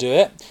want to do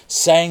it.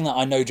 Saying that,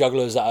 I know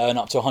jugglers that earn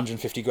up to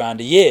 150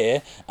 grand a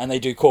year, and they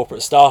do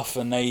corporate stuff,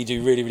 and they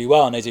do really, really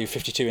well, and they do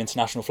 52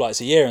 international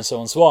flights a year, and so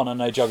on and so on. I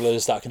know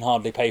jugglers that can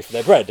hardly pay for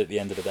their bread at the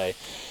end of the day.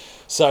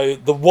 So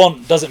the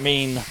want doesn't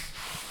mean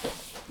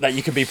that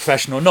you can be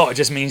professional or not. It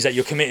just means that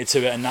you're committed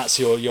to it, and that's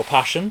your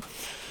passion.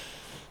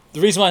 The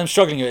reason why I'm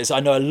struggling with it is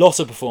I know a lot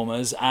of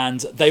performers,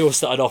 and they all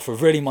started off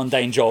with really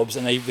mundane jobs,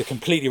 and they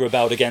completely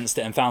rebelled against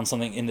it and found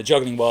something in the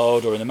juggling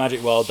world or in the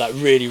magic world that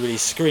really, really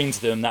screamed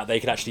to them that they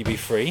could actually be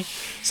free.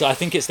 So I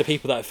think it's the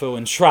people that feel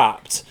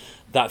entrapped,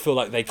 that feel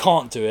like they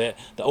can't do it,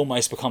 that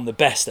almost become the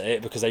best at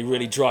it because they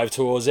really drive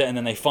towards it, and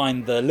then they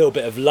find the little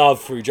bit of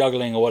love through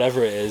juggling or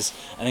whatever it is,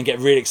 and then get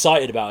really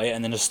excited about it,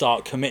 and then just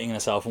start committing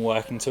themselves and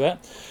working to it.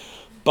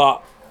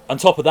 But on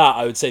top of that,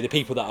 I would say the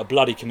people that are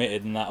bloody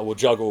committed and that will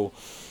juggle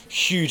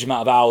huge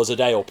amount of hours a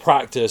day, or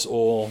practice,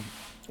 or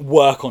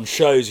work on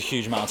shows a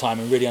huge amount of time,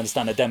 and really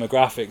understand the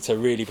demographic to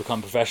really become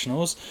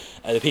professionals,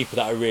 are the people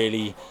that are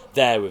really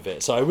there with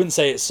it. So I wouldn't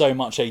say it's so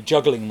much a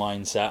juggling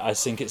mindset. I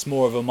think it's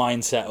more of a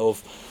mindset of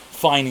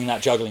finding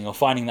that juggling or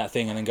finding that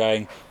thing and then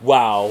going,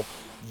 wow,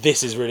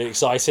 this is really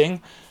exciting,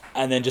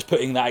 and then just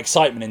putting that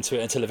excitement into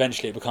it until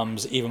eventually it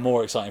becomes even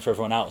more exciting for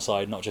everyone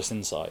outside, not just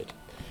inside.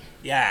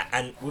 Yeah,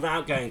 and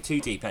without going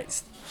too deep, I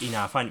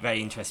find it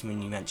very interesting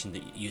when you mentioned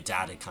that your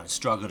dad had kind of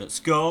struggled at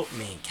school.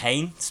 Me and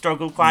Kane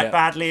struggled quite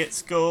badly at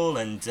school,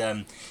 and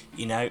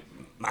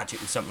magic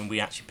was something we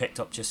actually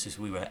picked up just as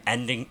we were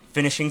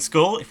finishing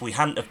school. If we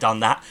hadn't have done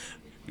that,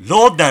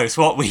 Lord knows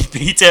what we'd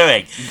be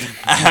doing.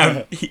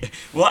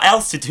 What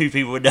else do two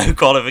people with no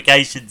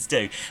qualifications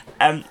do?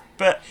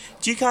 But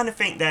do you kind of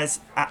think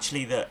there's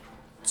actually that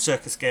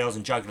circus skills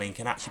and juggling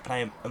can actually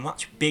play a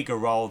much bigger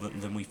role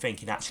than we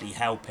think in actually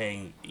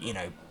helping,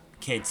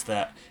 kids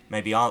that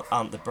maybe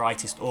aren't the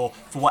brightest, or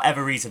for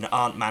whatever reason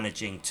aren't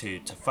managing to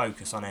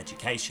focus on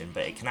education,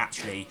 but it can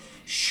actually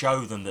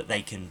show them that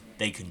they can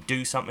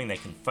do something, they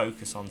can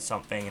focus on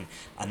something,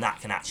 and that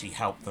can actually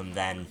help them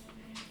then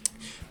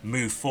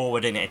move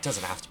forward in it. It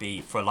doesn't have to be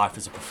for a life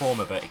as a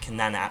performer, but it can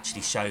then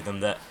actually show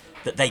them that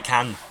they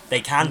can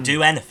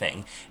do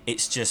anything.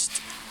 It's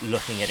just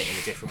looking at it in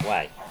a different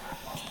way.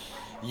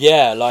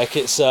 Yeah, like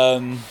it's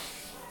I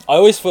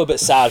always feel a bit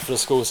sad for the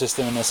school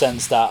system in the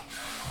sense that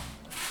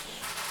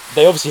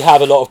they obviously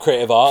have a lot of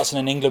creative arts, and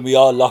in England we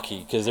are lucky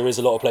because there is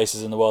a lot of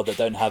places in the world that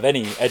don't have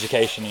any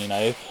education,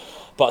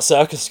 but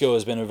circus skill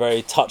has been a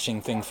very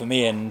touching thing for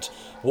me, and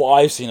what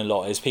I've seen a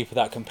lot is people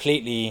that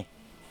completely,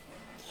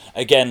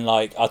 again,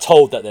 like, are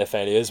told that they're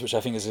failures, which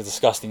I think is a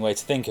disgusting way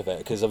to think of it,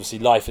 because obviously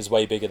life is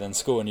way bigger than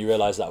school, and you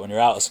realise that when you're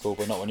out of school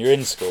but not when you're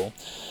in school.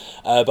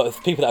 But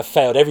with people that have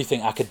failed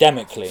everything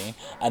academically,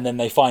 and then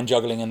they find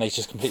juggling and they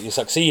just completely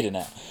succeed in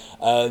it.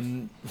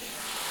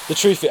 The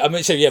truth, I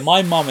mean, so yeah,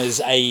 my mum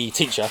is a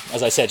teacher.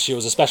 As I said, she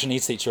was a special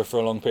needs teacher for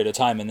a long period of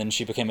time, and then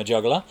she became a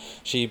juggler.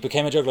 She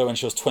became a juggler when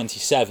she was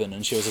 27,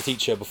 and she was a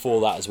teacher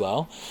before that as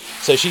well.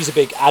 So she's a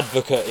big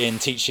advocate in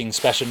teaching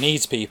special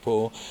needs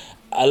people,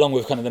 along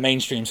with kind of the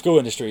mainstream school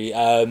industry,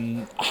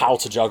 how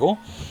to juggle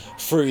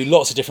through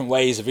lots of different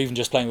ways of even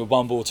just playing with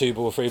 1 ball, 2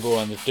 ball, 3 ball,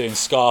 and doing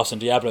scarfs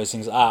and Diablos,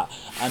 things like that.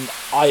 And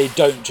I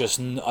don't just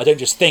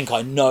think,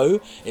 I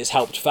know it's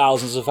helped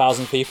thousands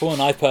of people,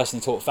 and I've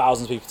personally taught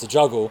thousands of people to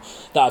juggle,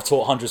 that I've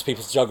taught hundreds of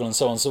people to juggle, and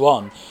so on and so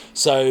on.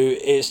 So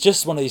it's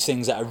just one of these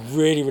things that are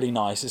really, really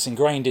nice. It's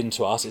ingrained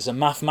into us. It's a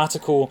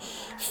mathematical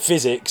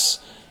physics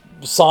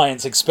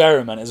science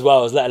experiment, as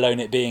well as let alone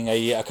it being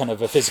a kind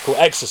of a physical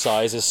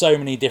exercise. There's so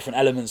many different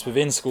elements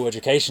within school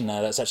education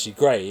there that's actually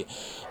great,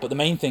 but the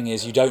main thing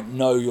is you don't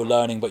know you're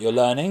learning, but you're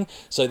learning.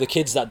 So the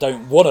kids that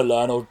don't want to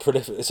learn, or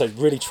so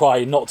really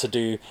try not to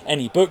do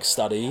any book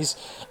studies,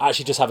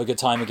 actually just have a good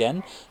time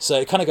again.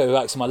 So it kind of goes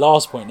back to my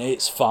last point,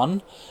 it's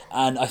fun.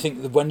 And I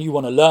think that when you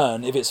want to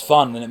learn, if it's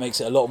fun, then it makes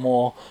it a lot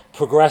more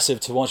progressive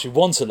to once you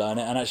want to learn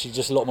it, and actually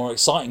just a lot more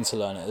exciting to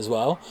learn it as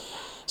well.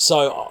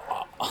 So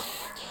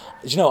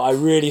you know, I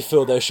really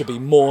feel there should be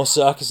more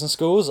circus in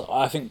schools.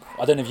 I don't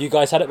know if you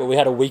guys had it, but we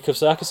had a week of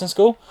circus in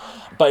school.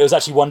 But it was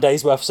actually 1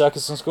 day's worth of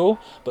circus in school.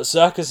 But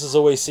circus is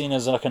always seen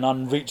as like an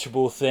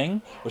unreachable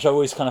thing, which I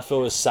always kind of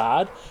feel is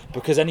sad,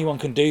 because anyone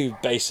can do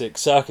basic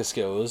circus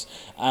skills.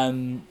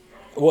 And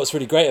what's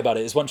really great about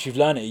it is once you've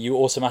learned it, you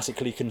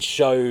automatically can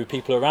show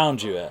people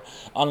around you it.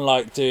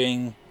 Unlike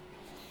doing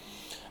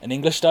an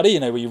English study, you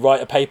know, where you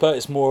write a paper,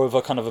 it's more of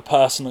a kind of a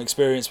personal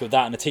experience with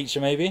that and a teacher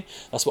maybe.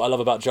 That's what I love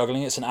about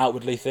juggling. It's an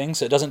outwardly thing,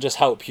 so it doesn't just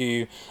help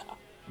you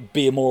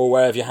be more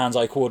aware of your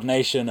hands-eye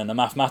coordination and the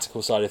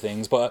mathematical side of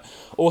things, but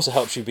also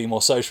helps you be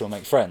more social and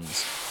make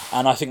friends.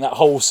 And I think that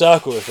whole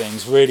circle of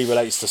things really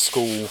relates to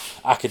school,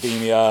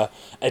 academia,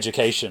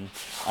 education,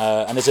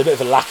 and there's a bit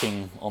of a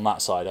lacking on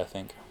that side, I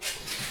think.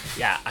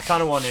 Yeah, I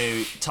kind of want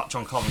to touch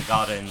on Covent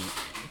Garden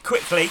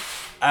quickly,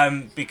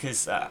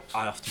 because I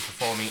often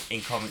perform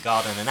in Covent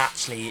Garden, and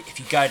actually if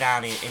you go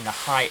down in the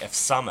height of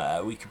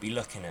summer, we could be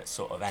looking at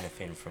sort of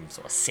anything from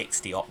sort of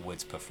 60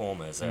 upwards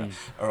performers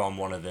are on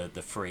one of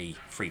the free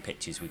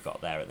pitches we've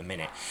got there at the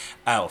minute,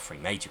 or 3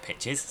 major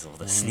pitches. There's all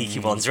the sneaky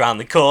ones around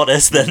the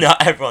corners that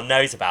not everyone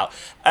knows about.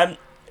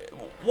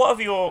 What have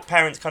your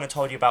parents kind of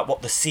told you about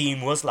what the scene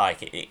was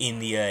like in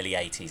the early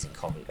 80s in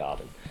Covent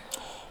Garden?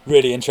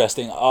 Really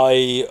interesting.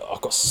 I've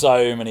got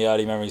so many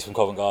early memories from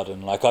Covent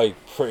Garden. Like, I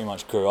pretty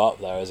much grew up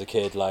there as a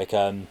kid. Like,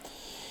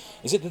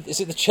 is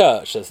it the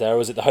church that's there,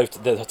 or is it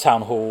the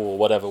town hall or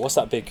whatever? What's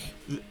that big?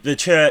 The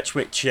church,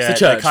 which the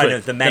church,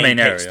 the main pitch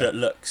area that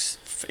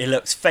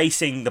looks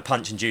facing the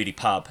Punch and Judy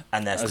pub,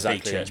 and there's the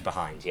big church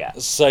behind. Yeah.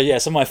 So yeah,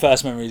 some of my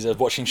first memories of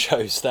watching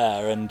shows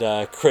there,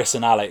 and Chris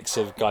and Alex,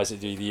 of guys that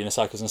do the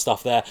unicycles and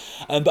stuff there.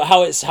 But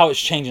how it's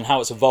changed and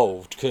how it's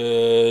evolved,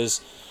 because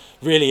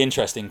really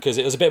interesting, because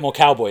it was a bit more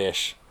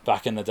cowboyish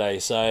back in the day.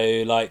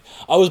 So like,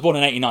 I was born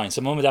in '89,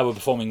 so mum and dad were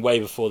performing way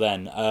before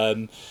then,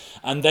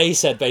 and they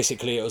said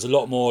basically it was a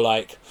lot more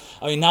like,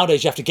 I mean,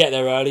 nowadays you have to get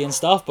there early and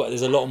stuff, but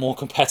there's a lot more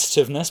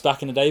competitiveness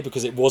back in the day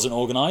because it wasn't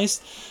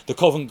organised. The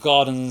Covent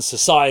Garden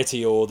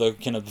Society, or the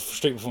kind of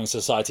Street Performing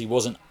Society,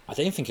 wasn't, I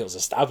don't think it was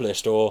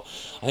established, or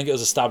I think it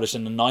was established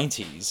in the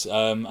 90s,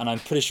 and I'm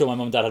pretty sure my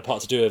mum and dad had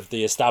part to do with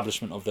the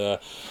establishment of the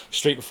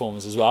street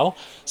performers as well.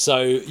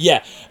 So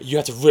yeah, you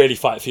had to really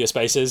fight for your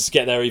spaces,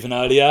 get there even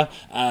earlier,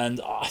 and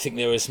I think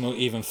there was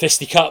even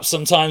fisticuffs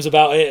sometimes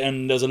about it,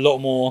 and there's a lot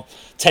more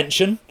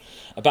tension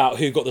about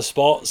who got the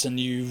spots, and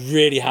you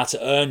really had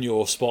to earn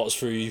your spots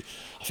through,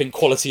 I think,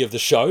 quality of the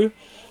show,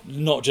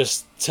 not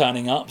just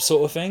turning up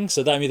sort of thing.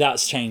 So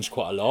that's changed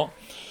quite a lot.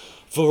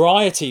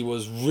 Variety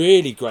was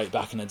really great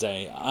back in the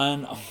day,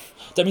 and I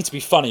don't mean to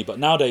be funny, but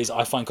nowadays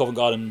I find Covent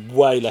Garden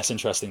way less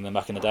interesting than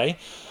back in the day.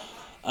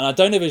 And I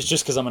don't know if it's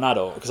just because I'm an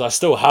adult, because I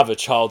still have a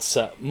child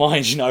set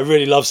mind. You know, I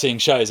really love seeing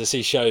shows. I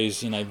see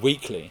shows, you know,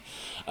 weekly.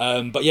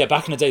 But yeah,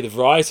 back in the day, the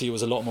variety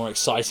was a lot more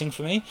exciting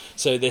for me.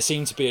 So there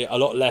seemed to be a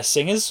lot less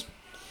singers,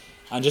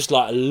 and just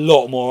like a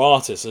lot more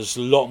artists. There's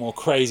a lot more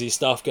crazy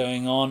stuff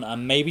going on,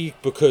 and maybe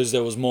because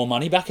there was more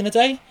money back in the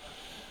day.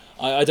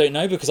 I don't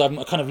know, because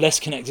I'm kind of less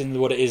connected to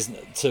what it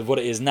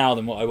is now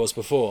than what I was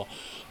before.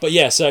 But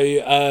yeah, so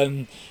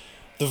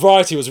the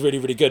variety was really,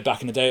 really good back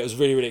in the day. It was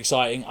really, really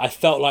exciting. I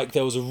felt like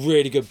there was a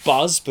really good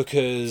buzz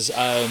because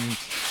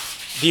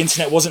the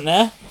internet wasn't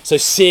there. So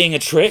seeing a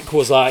trick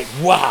was like,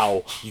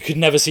 wow, you could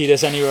never see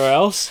this anywhere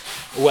else.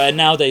 Where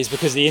nowadays,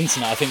 because of the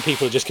internet, I think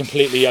people are just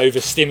completely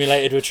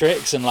overstimulated with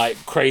tricks and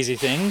like crazy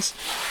things.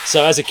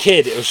 So as a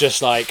kid, it was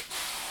just like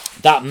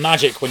that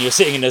magic when you're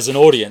sitting in as an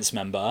audience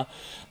member,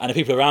 and the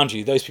people around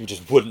you, those people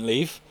just wouldn't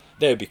leave.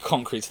 They would be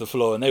concrete to the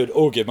floor, and they would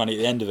all give money at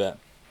the end of it.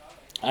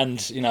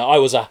 And, you know, I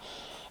was a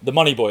the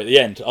money boy at the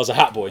end. I was a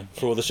hat boy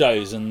for all the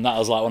shows, and that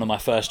was like one of my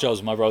first jobs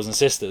with my brothers and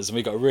sisters, and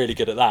we got really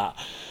good at that.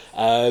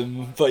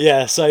 But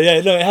yeah, so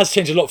yeah, no, it has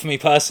changed a lot for me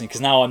personally,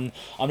 because now I'm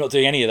not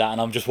doing any of that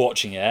and I'm just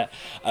watching it.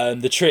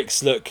 The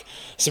tricks look,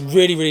 some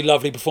really, really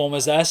lovely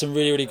performers there, some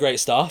really, really great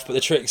stuff, but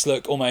the tricks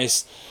look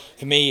almost,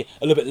 for me,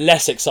 a little bit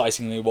less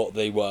exciting than what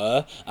they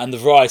were, and the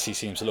variety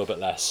seems a little bit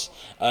less.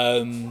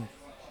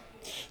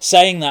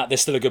 Saying that,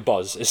 there's still a good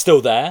buzz. It's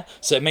still there,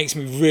 so it makes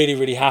me really,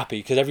 really happy,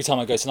 because every time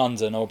I go to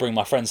London, I'll bring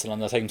my friends to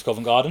London, I take them to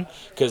Covent Garden,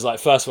 because like,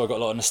 first of all, I've got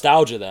a lot of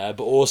nostalgia there,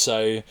 but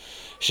also it's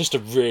just a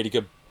really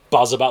good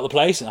buzz about the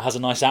place, and it has a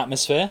nice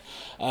atmosphere.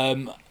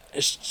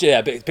 It's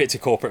a bit too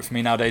corporate for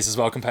me nowadays as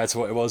well, compared to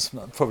what it was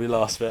probably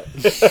last bit.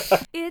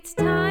 It's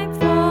time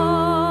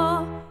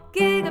for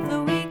Gig of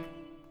the Week.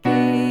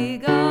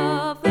 Gig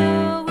of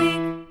the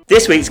Week.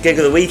 This week's Gig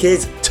of the Week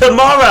is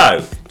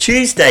tomorrow,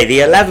 Tuesday the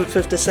 11th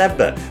of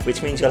December,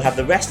 which means you'll have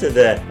the rest of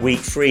the week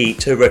free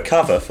to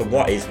recover from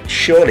what is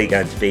surely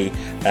going to be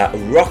a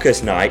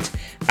rocker's night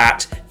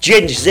at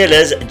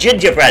Gingezilla's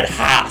Gingerbread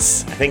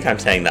House. I think I'm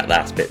saying that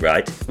last bit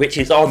right. Which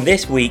is on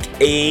this week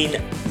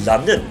in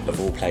London, of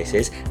all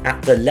places,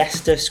 at the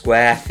Leicester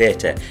Square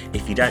Theatre.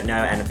 If you don't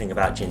know anything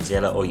about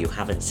Gingzilla, or you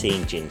haven't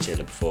seen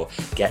Gingzilla before,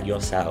 get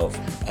yourself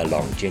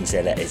along.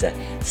 Gingzilla is a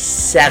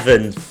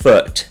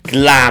 7-foot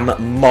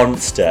glam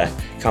monster,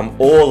 come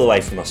all the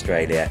way from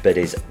Australia, but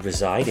is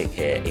residing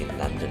here in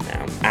London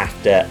now.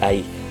 After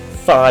a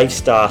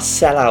 5-star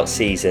sellout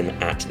season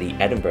at the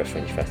Edinburgh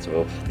Fringe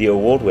Festival, the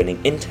award-winning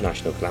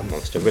international glam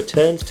monster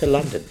returns to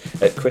London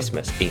at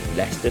Christmas in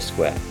Leicester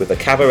Square with a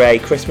cabaret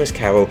Christmas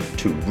carol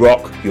to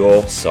rock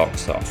your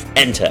socks off.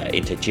 Enter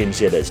into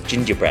Gingezilla's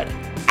Gingerbread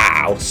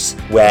House,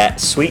 where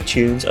sweet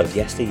tunes of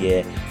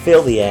yesteryear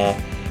fill the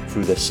air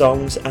through the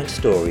songs and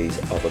stories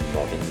of a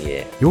modern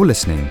year. You're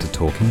listening to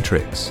Talking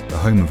Tricks, the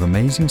home of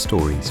amazing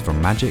stories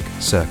from magic,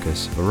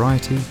 circus,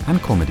 variety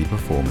and comedy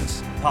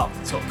performers. Apart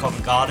from sort of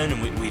Covent Garden,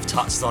 and we've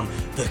touched on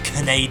the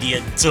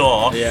Canadian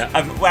tour. Yeah.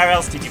 Where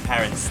else did your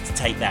parents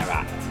take their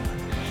act?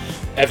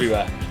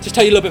 Everywhere. Just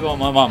tell you a little bit about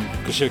my mum,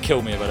 because she'll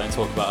kill me if I don't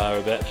talk about her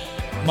a bit.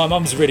 My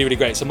mum's really, really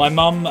great. So my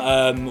mum's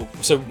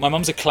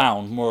a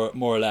clown, more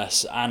or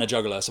less, and a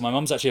juggler. So my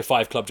mum's actually a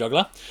 5-club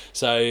juggler.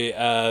 So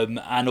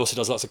and also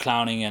does lots of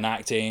clowning and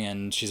acting,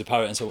 and she's a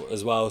poet and so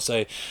as well.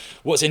 So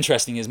what's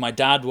interesting is my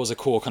dad was a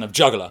core kind of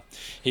juggler.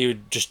 He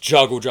would just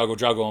juggle.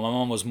 And my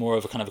mum was more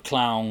of a kind of a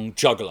clown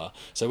juggler.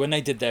 So when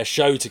they did their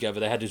show together,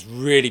 they had this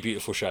really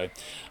beautiful show,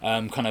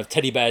 kind of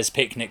Teddy Bear's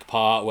Picnic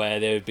part, where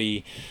there would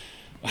be.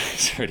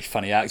 It's a really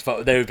funny act,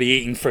 but they would be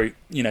eating fruit,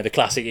 the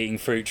classic eating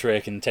fruit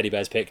trick and Teddy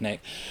Bear's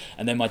Picnic.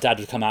 And then my dad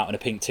would come out in a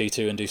pink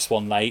tutu and do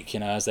Swan Lake,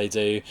 as they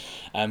do.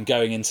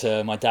 Going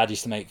into, my dad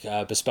used to make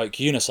bespoke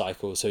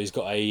unicycles, so he's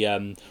got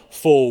a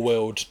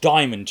 4-wheeled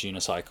diamond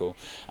unicycle.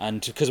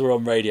 And because we're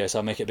on radio, so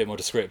I'll make it a bit more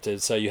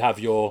descriptive. So you have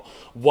your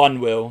one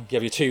wheel, you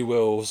have your 2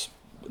 wheels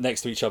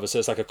next to each other, so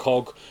it's like a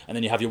cog, and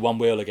then you have your 1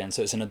 wheel again,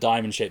 so it's in a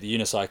diamond shape, the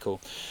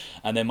unicycle.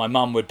 And then my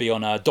mum would be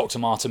on a Dr.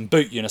 Martin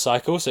boot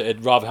unicycle, so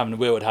it'd rather having a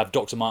wheel, it'd have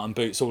Dr. Martin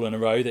boots all in a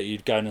row that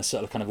you'd go in a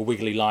sort of kind of a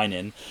wiggly line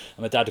in. And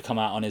my dad would come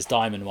out on his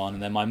diamond one,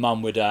 and then my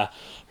mum would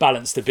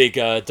balance the big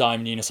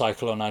diamond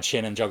unicycle on her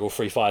chin and juggle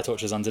 3 fire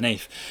torches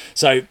underneath.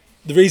 So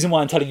the reason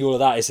why I'm telling you all of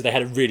that is that they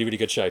had a really, really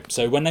good show.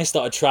 So when they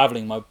started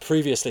travelling,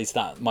 previously to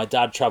that, my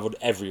dad travelled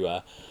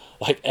everywhere.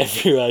 Like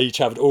everywhere. He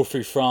travelled all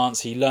through France.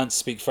 He learnt to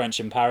speak French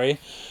in Paris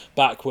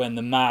back when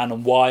the man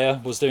on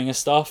Wire was doing his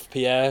stuff,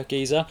 Pierre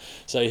Giza.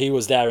 So he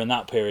was there in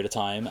that period of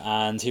time,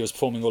 and he was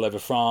performing all over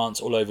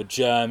France, all over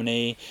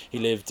Germany. He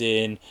lived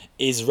in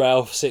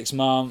Israel for 6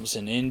 months,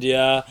 in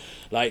India.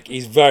 Like,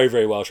 he's very,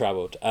 very well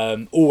travelled.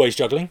 Always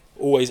juggling,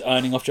 always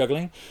earning off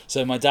juggling.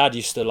 So my dad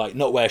used to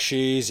not wear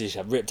shoes, he used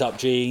to have ripped up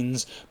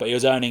jeans, but he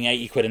was earning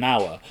 80 quid an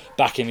hour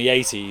back in the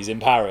 80s in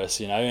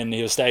Paris, and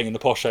he was staying in the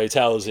posh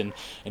hotels, and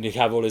he'd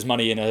have all his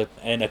money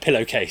in a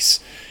pillowcase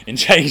in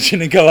change,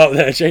 and then go up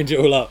there, change it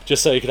all up,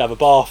 just so he could have a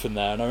bath in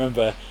there. And I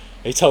remember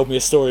he told me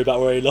a story about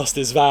where he lost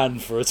his van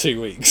for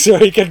 2 weeks, so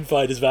he couldn't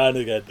find his van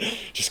again,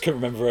 just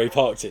couldn't remember where he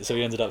parked it, so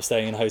he ended up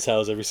staying in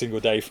hotels every single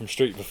day from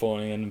street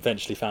performing, and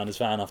eventually found his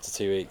van after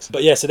 2 weeks.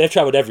 But yeah, so they've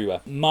travelled everywhere.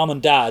 Mum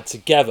and dad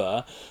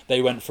together,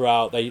 they went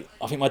throughout, I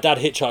think my dad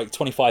hitchhiked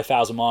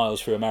 25,000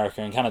 miles through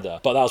America and Canada,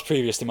 but that was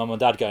previous to mum and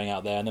dad going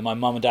out there. And then my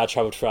mum and dad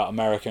travelled throughout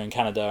America and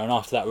Canada, and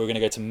after that we were going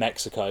to go to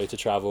Mexico to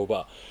travel,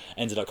 but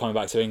ended up coming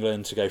back to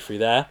England to go through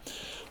there.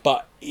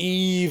 But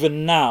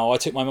even now, I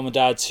took my mum and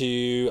dad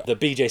to the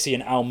BJC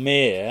in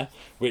Almere,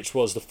 which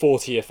was the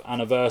 40th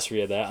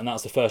anniversary of that, and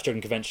that's the first juggling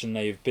convention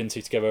they've been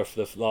to together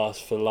for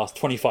the last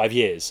 25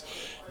 years.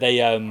 They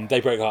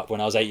broke up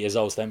when I was 8 years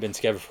old, so they haven't been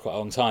together for quite a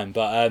long time.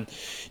 But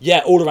yeah,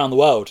 all around the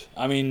world.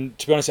 I mean,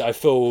 to be honest, I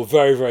feel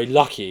very, very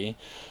lucky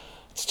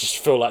to just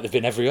feel like they've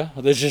been everywhere.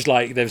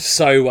 They're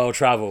so well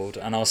travelled.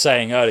 And I was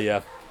saying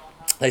earlier,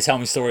 they tell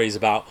me stories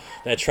about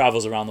their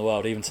travels around the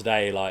world. Even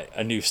today, like,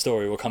 a new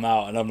story will come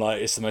out, and I'm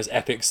like, it's the most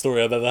epic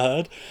story I've ever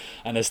heard,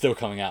 and they're still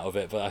coming out of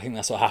it. But I think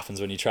that's what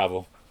happens when you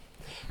travel.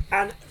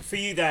 And for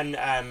you then,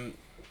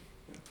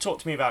 talk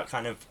to me about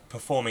kind of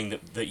performing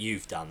that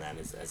you've done then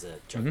as a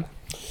juggler.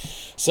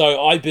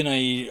 So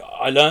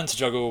I learned to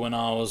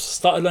juggle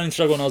started learning to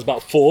juggle when I was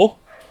about 4,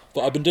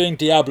 but I've been doing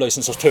Diablo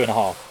since I was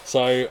 2.5.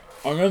 So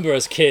I remember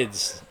as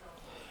kids,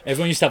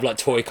 everyone used to have like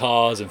toy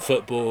cars and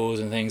footballs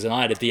and things, and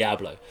I had a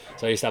Diablo.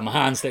 So I used to have my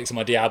hand sticks and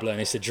my Diablo, and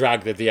I used to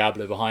drag the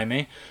Diablo behind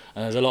me.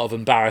 And there's a lot of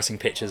embarrassing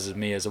pictures of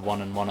me as a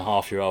 1 and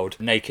 1.5 year old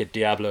naked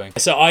Diabloing.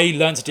 So I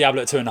learned to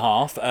Diablo at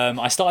 2.5.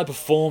 I started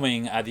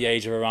performing at the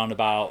age of around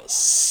about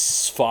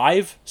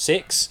 5,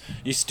 6.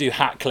 Used to do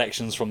hat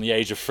collections from the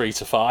age of 3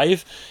 to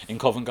 5 in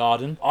Covent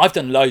Garden. I've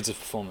done loads of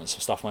performance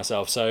stuff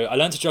myself. So I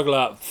learned to juggle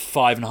at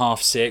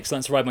 5.5, 6.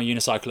 Learned to ride my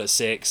unicycle at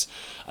 6,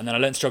 and then I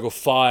learned to juggle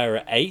fire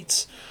at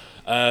 8.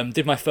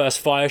 Did my first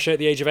fire show at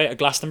the age of 8 at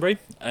Glastonbury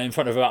in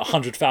front of about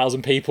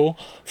 100,000 people.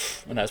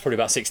 And that's probably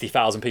about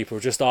 60,000 people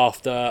just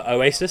after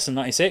Oasis in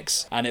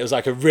 '96. And it was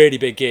like a really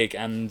big gig.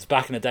 And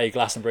back in the day,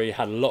 Glastonbury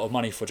had a lot of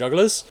money for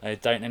jugglers. They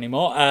don't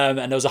anymore. And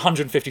there was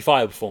 150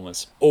 fire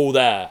performers all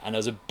there. And there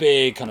was a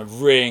big kind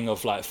of ring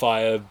of like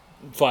fire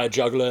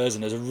jugglers,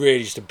 and there's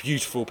just a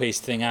beautiful piece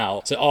thing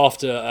out. So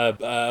after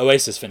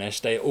Oasis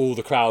finished, all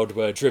the crowd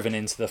were driven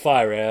into the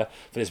fire area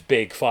for this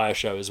big fire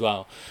show as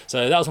well.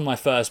 So that was one of my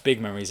first big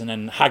memories. And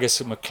then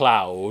Haggis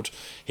MacLeod,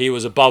 he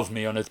was above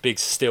me on a big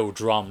steel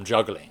drum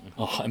juggling.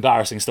 Oh,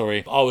 embarrassing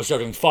story. I was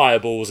juggling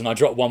fireballs, and I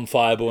dropped one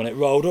fireball and it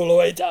rolled all the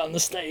way down the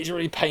stage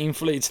really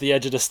painfully to the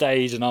edge of the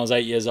stage, and I was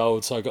 8 years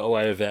old, so I got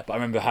away with it. But I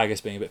remember Haggis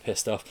being a bit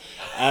pissed off.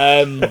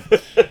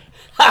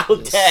 How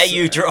dare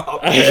you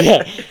drop?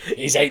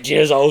 He's 8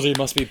 years old, he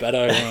must be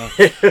better.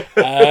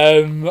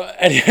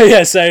 Anyway,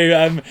 yeah,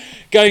 so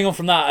going on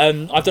from that,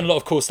 I've done a lot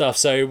of cool stuff.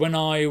 So when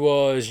I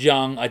was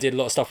young, I did a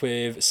lot of stuff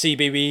with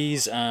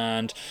CBeebies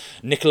and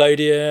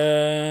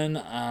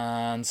Nickelodeon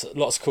and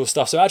lots of cool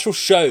stuff. So actual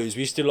shows,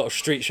 we used to do a lot of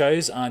street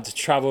shows, and I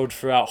travelled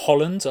throughout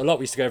Holland a lot.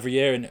 We used to go every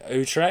year in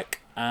Utrecht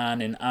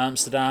and in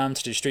Amsterdam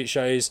to do street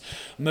shows,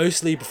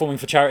 mostly performing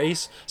for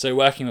charities. So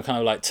working with kind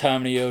of like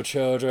terminally ill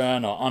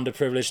children or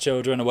underprivileged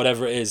children or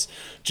whatever it is,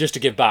 just to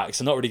give back.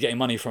 So not really getting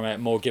money from it,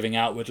 more giving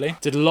outwardly.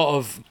 Did a lot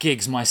of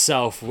gigs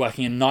myself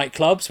working in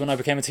nightclubs when I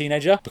became a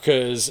teenager,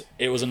 because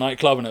it was a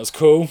nightclub and it was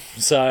cool.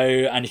 So,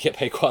 and you get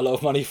paid quite a lot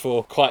of money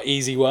for quite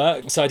easy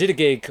work. So I did a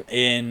gig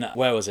in,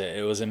 where was it?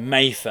 It was in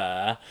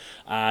Mayfair,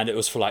 and it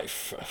was for like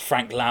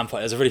Frank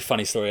Lampard. It's a really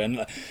funny story,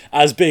 and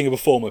as being a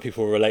performer,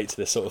 people will relate to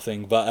this sort of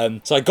thing.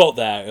 But so I got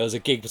there. It was a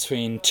gig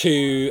between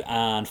 2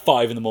 and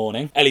 5 in the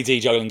morning.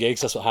 LED juggling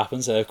gigs, that's what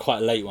happens. They're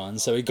quite late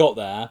ones. So we got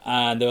there,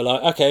 and they were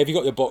like, "Okay, have you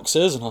got your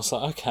boxers?" And I was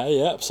like, "Okay,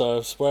 yep." So I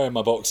was wearing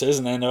my boxers,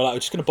 and then they were like, "We're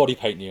just going to body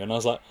paint you." And I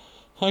was like,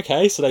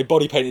 okay, so they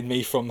body painted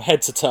me from head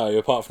to toe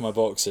apart from my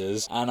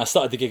boxers, and I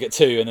started the gig at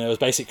 2, and there was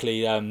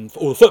basically all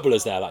the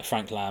footballers there, like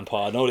Frank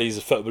Lampard and all these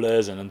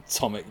footballers and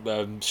Atomic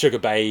Sugar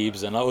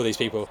Babes and all these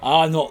people.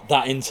 I'm not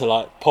that into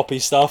like poppy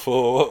stuff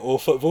or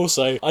football,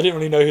 so I didn't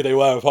really know who they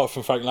were apart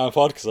from Frank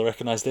Lampard because I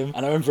recognised him.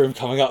 And I remember him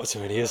coming up to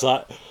me and he was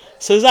like,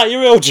 "So is that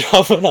your real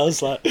job?" And I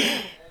was like,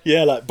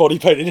 yeah, like body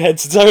painted head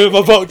to toe with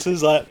my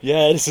boxers, like,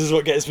 yeah, this is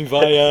what gets me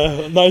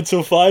by 9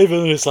 till 5,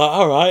 and it's like,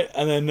 alright.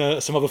 And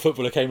then some other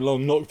footballer came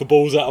along, knocked the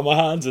balls out of my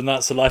hands, and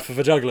that's the life of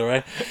a juggler,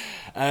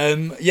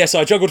 eh? Yeah, so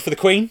I juggled for the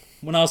Queen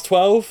when I was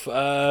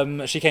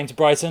 12. She came to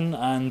Brighton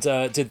and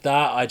did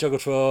that. I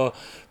juggled for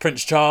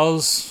Prince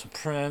Charles,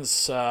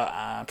 Princess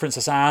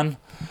Anne,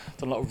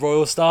 done a lot of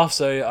royal stuff,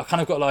 so I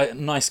kind of got like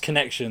nice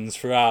connections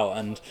throughout.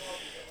 And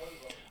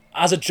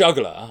as a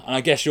juggler, and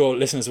I guess your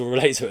listeners will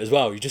relate to it as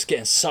well, you just get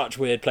in such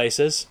weird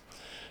places,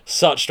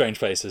 such strange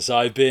places. So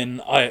I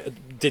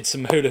did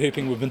some hula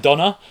hooping with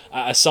Madonna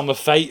at a Summer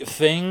Fate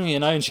thing, you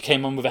know, and she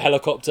came on with a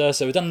helicopter.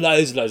 So we've done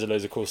loads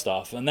of cool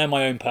stuff, and they're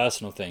my own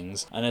personal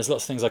things. And there's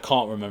lots of things I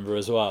can't remember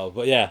as well.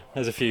 But yeah,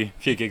 there's a few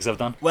gigs I've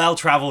done.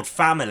 Well-travelled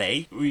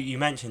family. You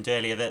mentioned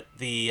earlier that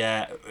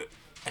the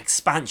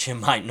expansion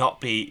might not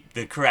be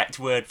the correct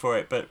word for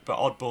it, but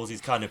Oddballs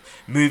is kind of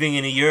moving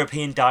in a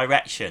European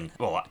direction.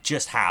 Well, it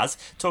just has.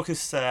 Talk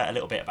us a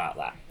little bit about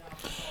that.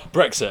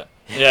 Brexit.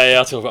 Yeah,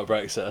 I'll talk about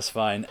Brexit, that's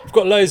fine. I've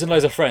got loads and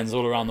loads of friends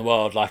all around the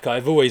world. Like,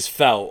 I've always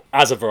felt,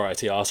 as a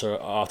variety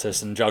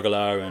artist and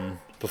juggler and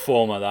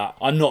performer, that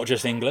I'm not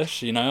just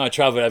English, you know. I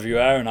travel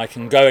everywhere and I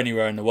can go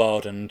anywhere in the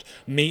world and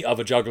meet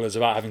other jugglers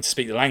without having to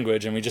speak the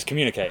language, and we just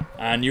communicate.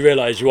 And you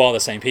realise you are the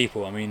same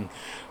people. I mean,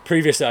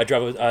 previously I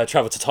travelled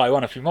to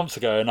Taiwan a few months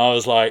ago, and I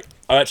was like,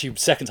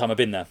 second time I've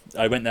been there.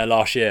 I went there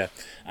last year,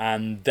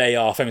 and they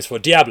are famous for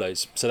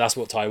Diablos, so that's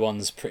what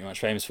Taiwan's pretty much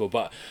famous for.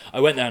 But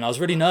I went there and I was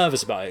really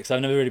nervous about it because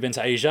I've never really been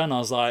to Asia, and I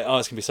was like, oh,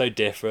 it's going to be so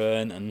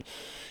different, and,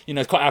 you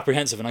know, quite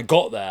apprehensive. And I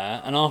got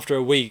there, and after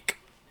a week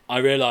I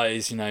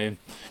realised,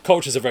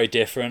 cultures are very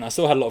different. I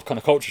still had a lot of kind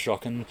of culture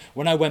shock. And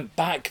when I went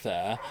back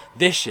there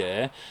this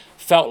year,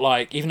 felt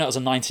like, even though it was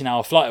a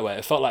 19-hour flight away,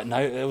 it felt like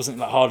it wasn't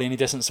like hardly any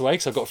distance away,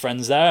 because I've got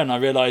friends there, and I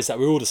realised that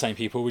we're all the same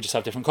people, we just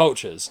have different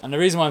cultures. And the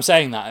reason why I'm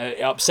saying that,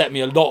 it upset me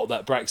a lot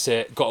that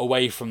Brexit got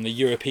away from the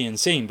European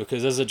scene,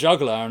 because as a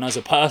juggler and as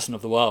a person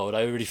of the world,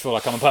 I really feel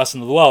like I'm a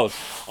person of the world.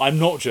 I'm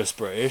not just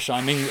British,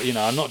 I'm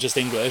not just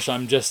English,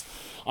 I'm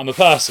a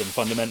person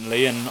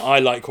fundamentally, and I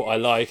like what I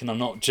like, and I'm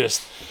not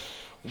just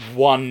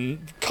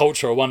one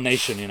culture or one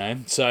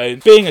nation, So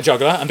being a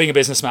juggler and being a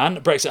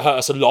businessman, Brexit hurt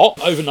us a lot.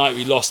 Overnight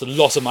we lost a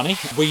lot of money.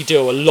 We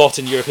deal a lot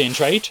in European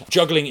trade.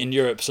 Juggling in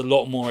Europe is a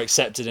lot more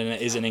accepted than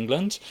it is in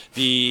England.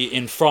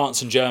 In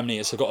France and Germany,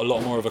 it's got a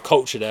lot more of a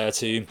culture there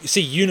to you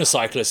see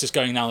unicyclists just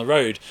going down the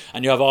road,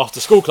 and you have after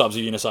school clubs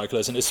of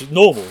unicyclists, and it's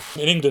normal.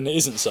 In England it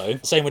isn't so.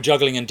 Same with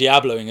juggling and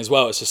Diabloing as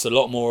well. It's just a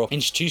lot more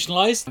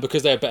institutionalized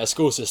because they have better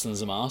school systems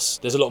than us.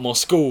 There's a lot more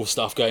school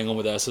stuff going on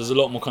with us. So there's a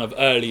lot more kind of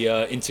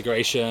earlier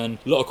integration,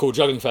 a lot of cool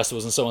juggling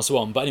festivals and so on and so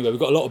on. But anyway, we've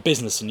got a lot of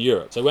business in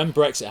Europe. So when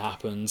Brexit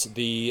happens,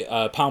 the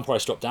pound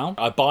price dropped down.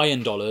 I buy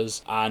in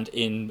dollars and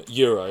in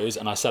euros,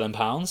 and I sell in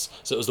pounds.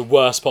 So it was the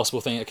worst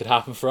possible thing that could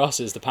happen for us,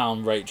 is the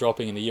pound rate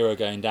dropping and the euro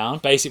going down.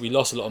 Basically, we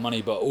lost a lot of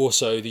money, but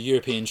also the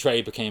European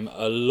trade became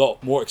a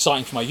lot more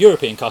exciting for my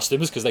European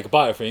customers because they could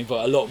buy it for me,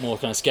 but a lot more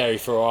kind of scary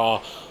for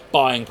our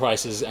buying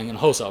prices and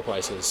wholesale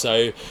prices.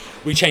 So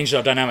we changed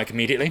our dynamic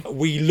immediately.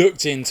 We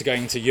looked into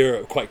going to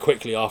Europe quite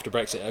quickly after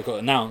Brexit got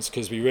announced,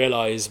 because we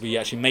realised we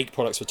actually make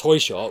products for toy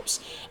shops,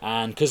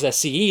 and because they're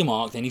CE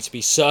marked, they need to be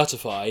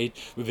certified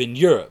within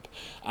Europe.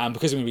 And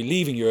because we're going to be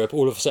leaving Europe,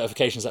 all of the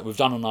certifications that we've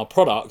done on our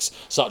products,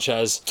 such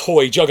as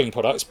toy juggling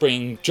products,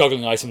 bringing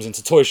juggling items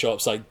into toy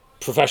shops, like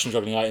professional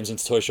juggling items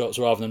into toy shops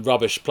rather than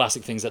rubbish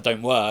plastic things that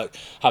don't work,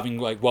 having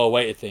like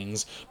well-weighted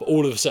things, but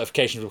all of the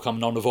certifications will become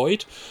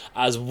non-void,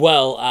 as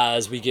well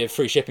as we give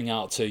free shipping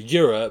out to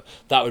Europe.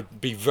 That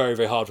would be very,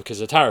 very hard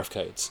because of tariff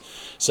codes.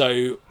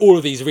 So all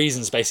of these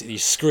reasons basically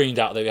screamed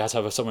out that we had to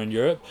have it somewhere in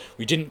Europe.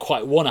 We didn't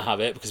quite want to have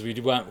it because we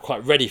weren't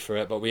quite ready for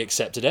it, but we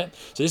accepted it.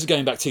 So this is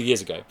going back 2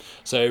 years ago.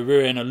 So we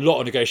were in a lot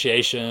of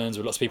negotiations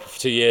with lots of people for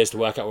 2 years to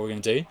work out what we're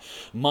going to do.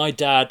 My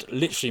dad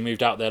literally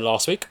moved out there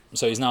last week,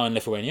 so he's now in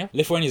Lithuania.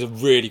 Lithuania is a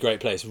really great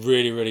place,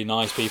 really, really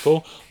nice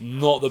people.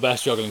 Not the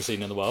best juggling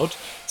scene in the world,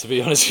 to be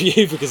honest with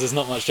you, because there's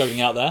not much juggling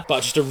out there,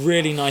 but just a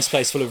really nice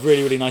place full of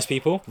really, really nice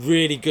people.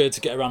 Really good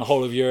to get around the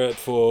whole of Europe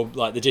for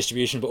like the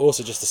distribution, but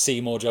also just to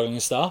see more juggling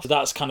and stuff. So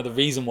that's kind of the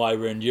reason why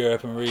we're in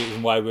Europe and the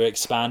reason why we're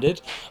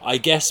expanded. I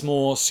guess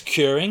more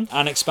securing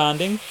and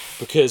expanding,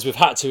 because we've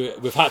had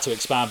to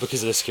expand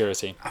because of the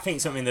security. I think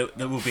something that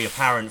will be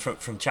apparent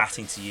from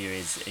chatting to you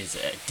is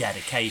a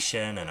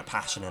dedication and a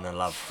passion and a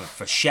love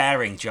for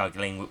sharing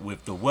juggling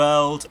with the world,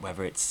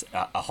 whether it's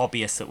a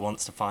hobbyist that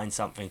wants to find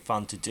something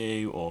fun to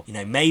do, or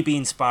maybe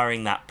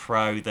inspiring that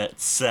pro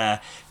that's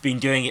been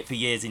doing it for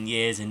years and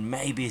years and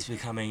maybe is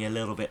becoming a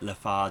little bit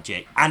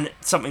lethargic. And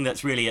something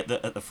that's really at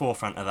the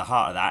forefront of the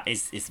heart of that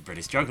is the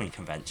British Juggling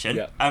Convention.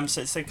 Yeah.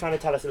 So kind of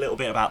tell us a little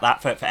bit about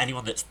that for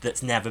anyone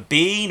that's never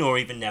been or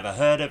even never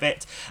heard of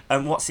it.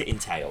 What's it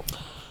entail?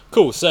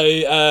 Cool. So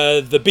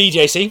the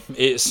BJC,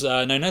 it's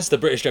known as the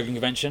British Juggling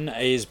Convention,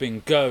 has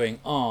been going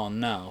on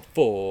now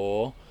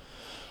for...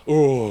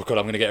 oh god,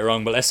 I'm going to get it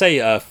wrong, but let's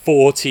say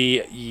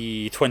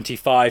 40,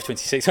 25,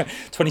 26,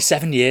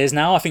 27 years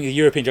now. I think the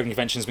European Juggling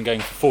Convention has been going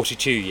for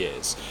 42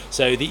 years.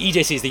 So the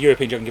EJC is the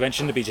European Juggling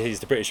Convention, the BJC is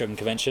the British Juggling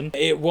Convention.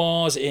 It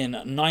was in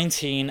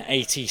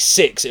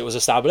 1986 it was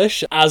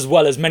established, as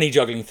well as many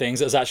juggling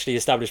things. It was actually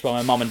established by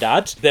my mum and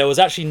dad. There was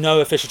actually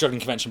no official juggling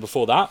convention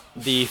before that.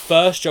 The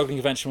first juggling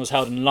convention was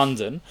held in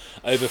London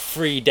over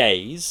 3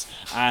 days,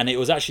 and it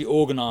was actually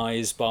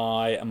organised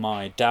by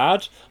my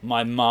dad,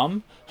 my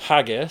mum,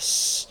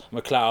 Haggis,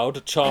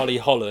 McLeod, Charlie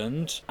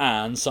Holland,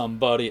 and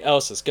somebody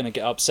else that's going to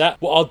get upset.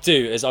 What I'll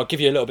do is I'll give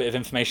you a little bit of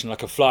information,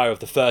 like a flyer of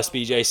the first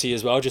BJC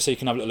as well, just so you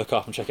can have a little look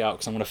up and check it out,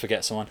 because I'm going to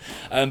forget someone.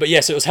 But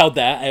yes, it was held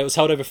there. It was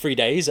held over 3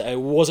 days. It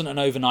wasn't an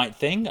overnight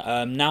thing.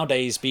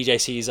 Nowadays,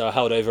 BJCs are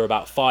held over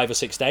about 5 or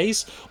 6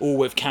 days, all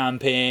with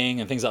camping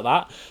and things like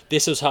that.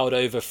 This was held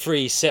over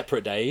 3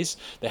 separate days.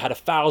 They had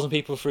 1,000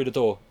 people through the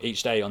door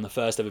each day on the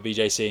first ever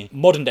BJC.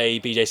 Modern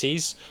day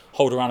BJCs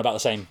hold around about the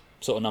same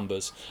sort of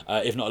numbers,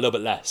 if not a little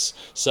bit less.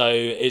 So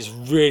it's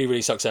really,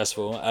 really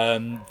successful.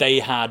 They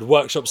had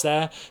workshops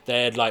there.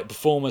 They had like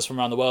performers from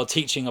around the world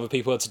teaching other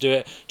people how to do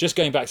it. Just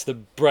going back to the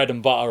bread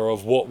and butter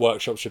of what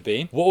workshops should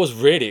be. What was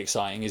really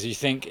exciting is you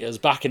think it was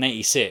back in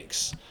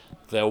 86.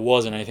 There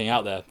wasn't anything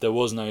out there. There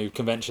was no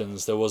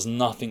conventions. There was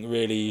nothing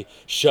really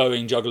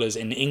showing jugglers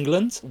in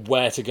England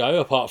where to go,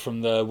 apart from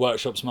the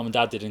workshops mum and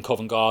dad did in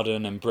Covent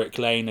Garden and Brick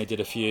Lane. They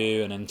did a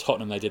few, and in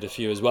Tottenham they did a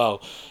few as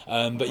well.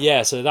 But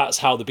yeah, so that's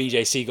how the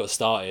BJC got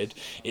started.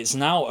 It's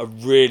now a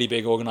really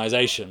big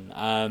organisation,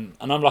 and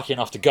I'm lucky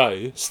enough to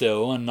go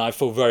still, and I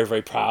feel very,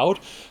 very proud.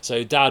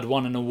 So dad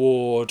won an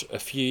award a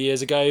few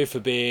years ago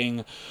for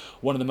being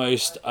one of the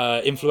most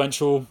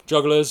influential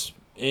jugglers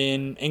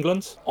in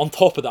England. On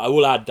top of that, I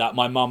will add that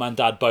my mum and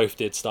dad both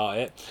did start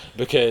it,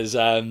 because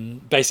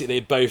basically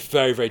they're both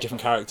very, very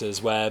different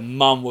characters, where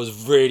mum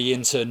was really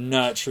into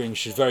nurturing.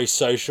 She's very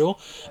social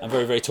and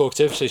very, very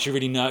talkative, so she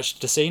really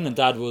nurtured the scene, and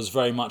dad was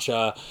very much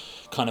a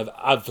kind of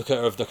advocate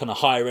of the kind of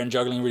higher end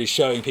juggling, really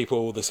showing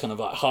people this kind of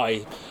like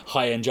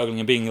high end juggling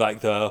and being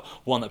like the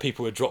one that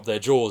people would drop their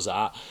jaws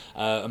at,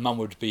 and mum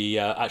would be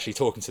actually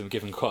talking to them,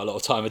 giving quite a lot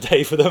of time a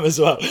day for them as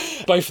well.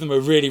 Both of them were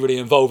really, really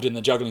involved in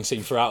the juggling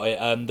scene throughout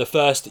it. The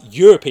first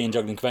European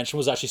juggling convention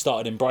was actually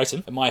started in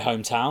Brighton, in my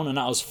hometown, and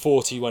that was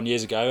 41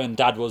 years ago, and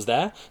dad was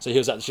there, so he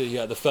was actually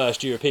at the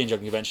first European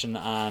juggling convention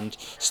and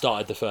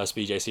started the first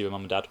BJC with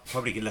mum and dad.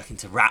 Probably looking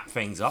to wrap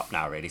things up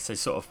now, really. So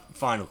sort of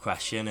final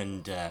question,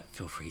 and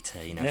feel free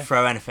to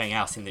throw anything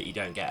else in that you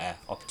don't get an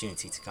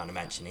opportunity to kind of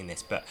mention in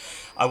this. But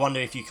I wonder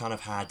if you kind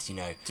of had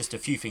just a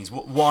few things.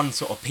 One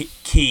sort of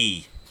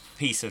key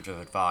piece of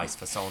advice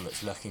for someone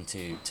that's looking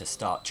to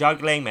start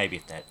juggling, maybe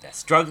if they're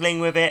struggling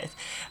with it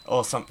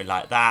or something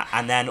like that.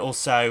 And then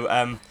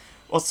also,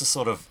 what's the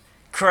sort of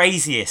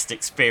craziest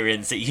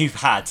experience that you've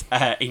had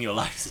in your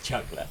life as a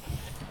juggler?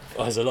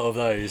 Oh, there's a lot of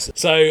those.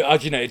 So, I'm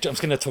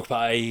just going to talk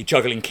about a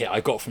juggling kit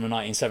I got from the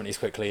 1970s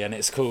quickly, and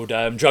it's called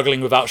Juggling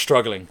Without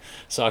Struggling.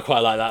 So I quite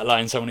like that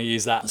line, so I want to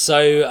use that.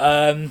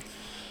 So,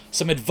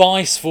 some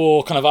advice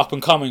for kind of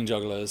up-and-coming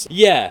jugglers.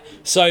 Yeah,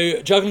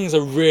 so juggling is a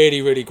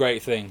really, really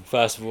great thing,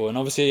 first of all. And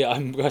obviously,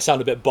 I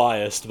sound a bit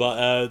biased,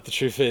 but the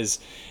truth is,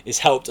 it's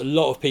helped a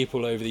lot of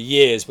people over the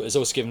years, but it's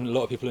also given a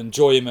lot of people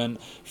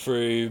enjoyment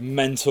through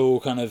mental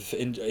kind of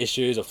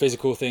issues or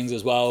physical things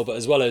as well, but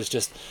as well as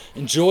just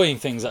enjoying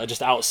things that are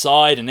just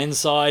outside and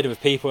inside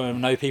with people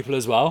and know people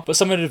as well. But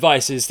some of the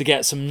advice is to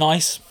get some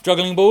nice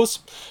juggling balls,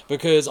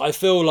 because I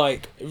feel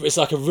like it's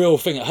like a real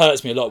thing. It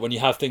hurts me a lot when you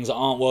have things that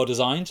aren't well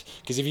designed,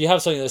 because if you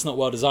have something that's not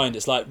well designed,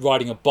 it's like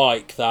riding a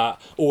bike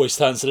that always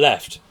turns to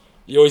left.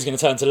 You're always going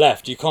to turn to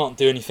left. You can't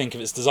do anything if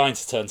it's designed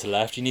to turn to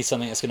left. You need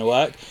something that's going to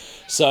work.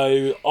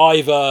 So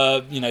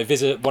either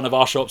visit one of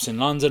our shops in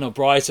London or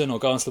Brighton, or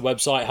go onto the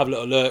website, have a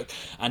little look,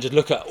 and just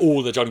look at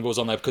all the juggling balls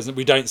on there, because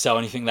we don't sell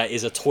anything that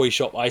is a toy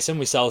shop item.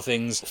 We sell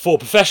things for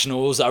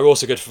professionals that are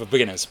also good for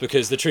beginners,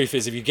 because the truth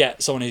is, if you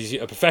get someone who's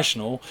a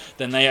professional,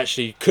 then they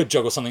actually could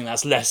juggle something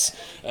that's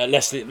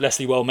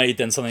lessly well made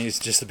than something that's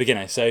just a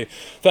beginner. So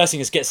first thing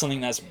is get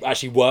something that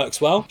actually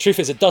works well. Truth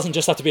is, it doesn't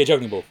just have to be a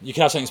juggling ball. You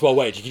can have something that's well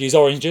weighed. You can use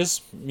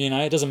oranges.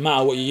 It doesn't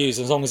matter what you use,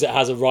 as long as it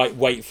has a right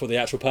weight for the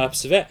actual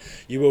purpose of it.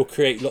 You will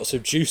create lots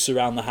of juice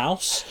around the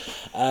house.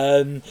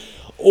 I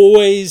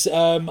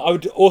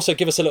would also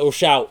give us a little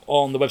shout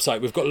on the website.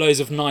 We've got loads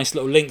of nice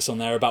little links on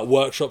there about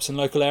workshops in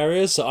local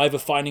areas. So either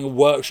finding a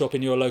workshop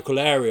in your local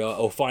area,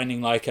 or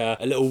finding like a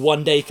little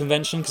one-day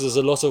convention, because there's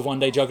a lot of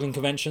one-day juggling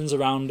conventions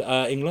around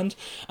England,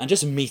 and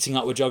just meeting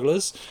up with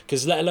jugglers,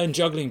 because let alone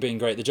juggling being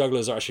great, the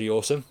jugglers are actually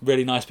awesome,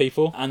 really nice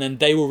people, and then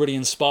they will really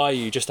inspire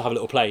you just to have a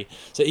little play.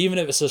 So even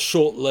if it's a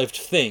short-lived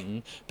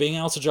thing, being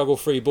able to juggle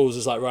 3 balls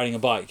is like riding a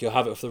bike. You'll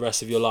have it for the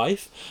rest of your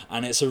life,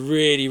 and it's a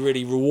really,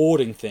 really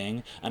rewarding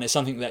thing, and it's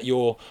something that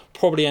you'll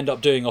probably end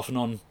up doing off and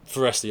on for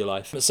the rest of your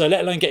life. So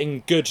let alone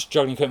getting good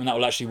juggling equipment that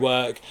will actually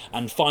work,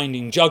 and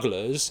finding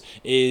jugglers,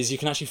 is you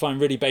can actually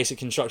find really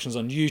basic instructions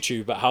on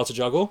YouTube about how to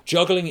juggle.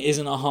 Juggling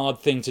isn't a hard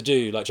thing to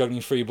do, like juggling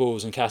 3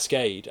 balls and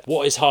cascade.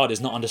 What is hard is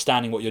not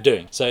understanding what you're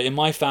doing. So in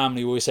my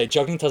family, we always say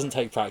juggling doesn't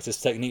take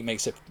practice, technique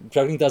makes it.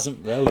 Juggling doesn't.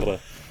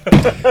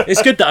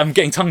 It's good that I'm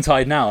getting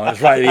tongue-tied now. It's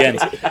right at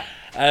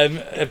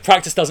the end.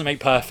 Practice doesn't make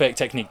perfect,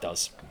 technique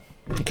does.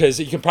 Because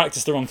you can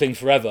practice the wrong thing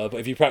forever, but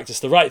if you practice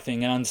the right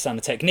thing and understand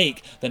the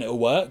technique, then it'll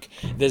work.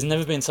 There's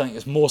never been something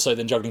that's more so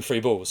than juggling 3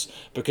 balls,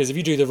 because if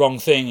you do the wrong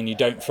thing and you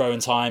don't throw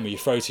in time, or you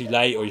throw too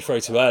late, or you throw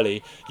too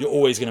early, you're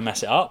always going to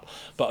mess it up.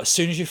 But as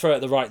soon as you throw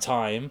at the right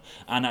time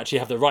and actually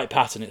have the right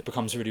pattern, it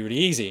becomes really, really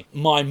easy.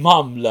 My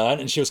mum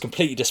learned, and she was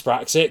completely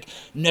dyspraxic.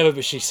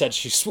 She said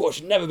she swore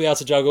she'd never be able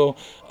to juggle,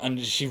 and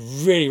she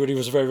really, really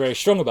was very, very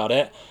strong about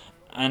it.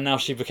 And now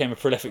she became a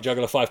prolific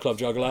juggler, 5-club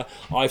juggler.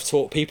 I've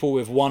taught people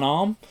with 1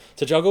 arm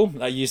to juggle.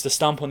 They use the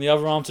stump on the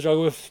other arm to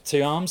juggle with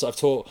 2 arms. I've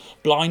taught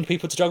blind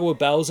people to juggle with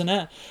bells in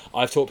it.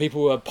 I've taught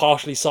people who are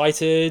partially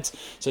sighted.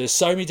 So there's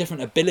so many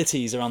different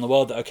abilities around the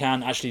world that I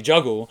can actually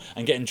juggle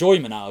and get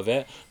enjoyment out of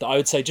it, that I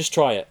would say just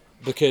try it.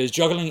 Because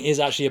juggling is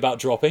actually about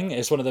dropping.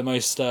 It's one of the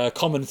most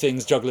common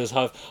things jugglers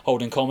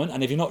hold in common.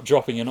 And if you're not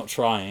dropping, you're not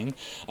trying.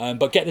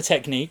 But get the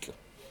technique,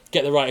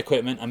 get the right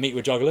equipment, and meet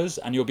with jugglers,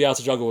 and you'll be able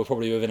to juggle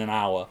probably within an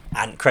hour.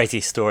 And crazy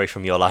story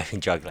from your life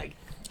in juggling.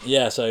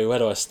 Yeah, so where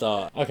do I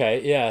start?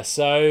 Okay, yeah,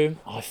 so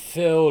I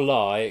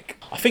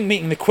think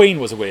meeting the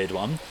Queen was a weird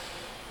one,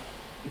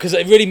 because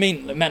it really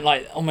meant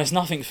like almost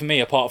nothing for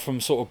me apart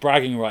from sort of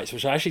bragging rights,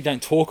 which I actually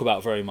don't talk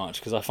about very much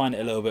because I find it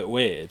a little bit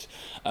weird.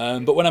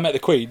 But when I met the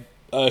Queen,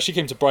 she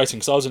came to Brighton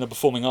because I was in a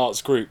performing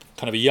arts group,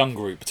 kind of a young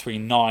group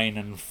between 9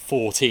 and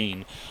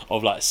 14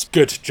 of like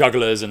good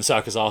jugglers and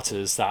circus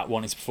artists that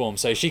wanted to perform.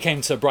 So she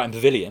came to Brighton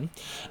Pavilion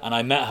and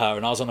I met her,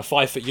 and I was on a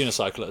 5-foot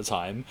unicycle at the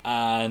time,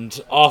 and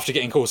after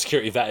getting called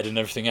security vetted and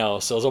everything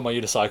else, I was on my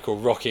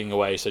unicycle rocking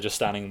away, so just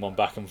standing on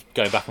back and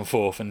going back and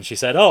forth, and she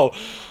said, "Oh,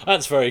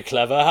 that's very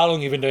clever, how long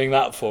have you been doing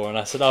that for?" And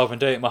I said, "Oh, I've been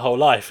doing it my whole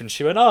life." And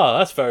she went, "Oh,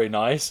 that's very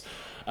nice,"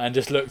 and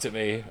just looked at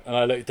me, and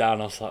I looked down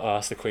and I was like, "Oh,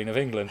 that's the Queen of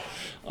England.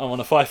 I'm on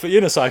a 5-foot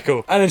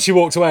unicycle." And then she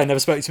walked away and never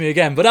spoke to me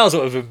again. But that was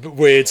sort of a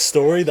weird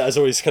story that has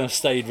always kind of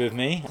stayed with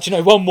me. Do you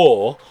know, one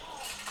more,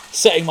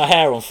 setting my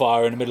hair on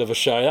fire in the middle of a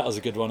show, that was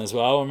a good one as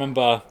well. I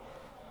remember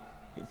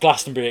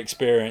Glastonbury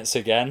experience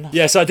again.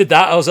 Yeah, so I did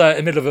that. I was in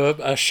the middle of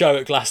a show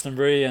at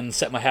Glastonbury and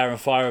set my hair on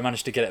fire. I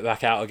managed to get it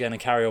back out again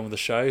and carry on with the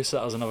show, so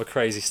that was another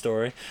crazy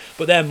story.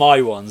 But they're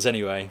my ones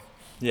anyway.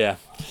 Yeah.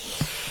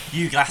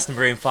 You,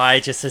 Glastonbury and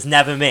fire just has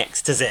never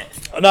mixed, has it?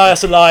 No,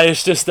 that's a lie.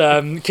 It's just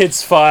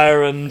Kids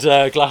Fire and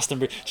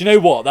Glastonbury. Do you know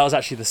what? That was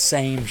actually the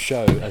same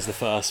show as the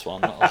first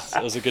one.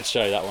 It was a good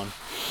show, that one.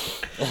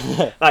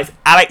 Right,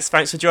 Alex,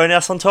 thanks for joining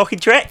us on Talking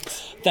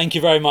Tricks. Thank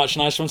you very much,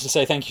 and I just wanted to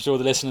say thank you to all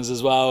the listeners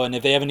as well. And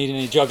if they ever need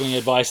any juggling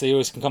advice, they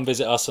always can come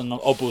visit us on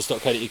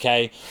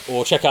oddballs.co.uk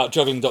or check out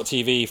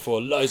juggling.tv for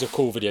loads of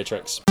cool video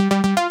tricks.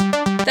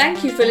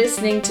 Thank you for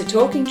listening to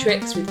Talking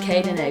Tricks with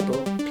Kade and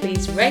Abel.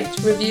 Please rate,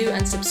 review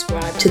and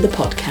subscribe to the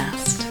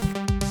podcast.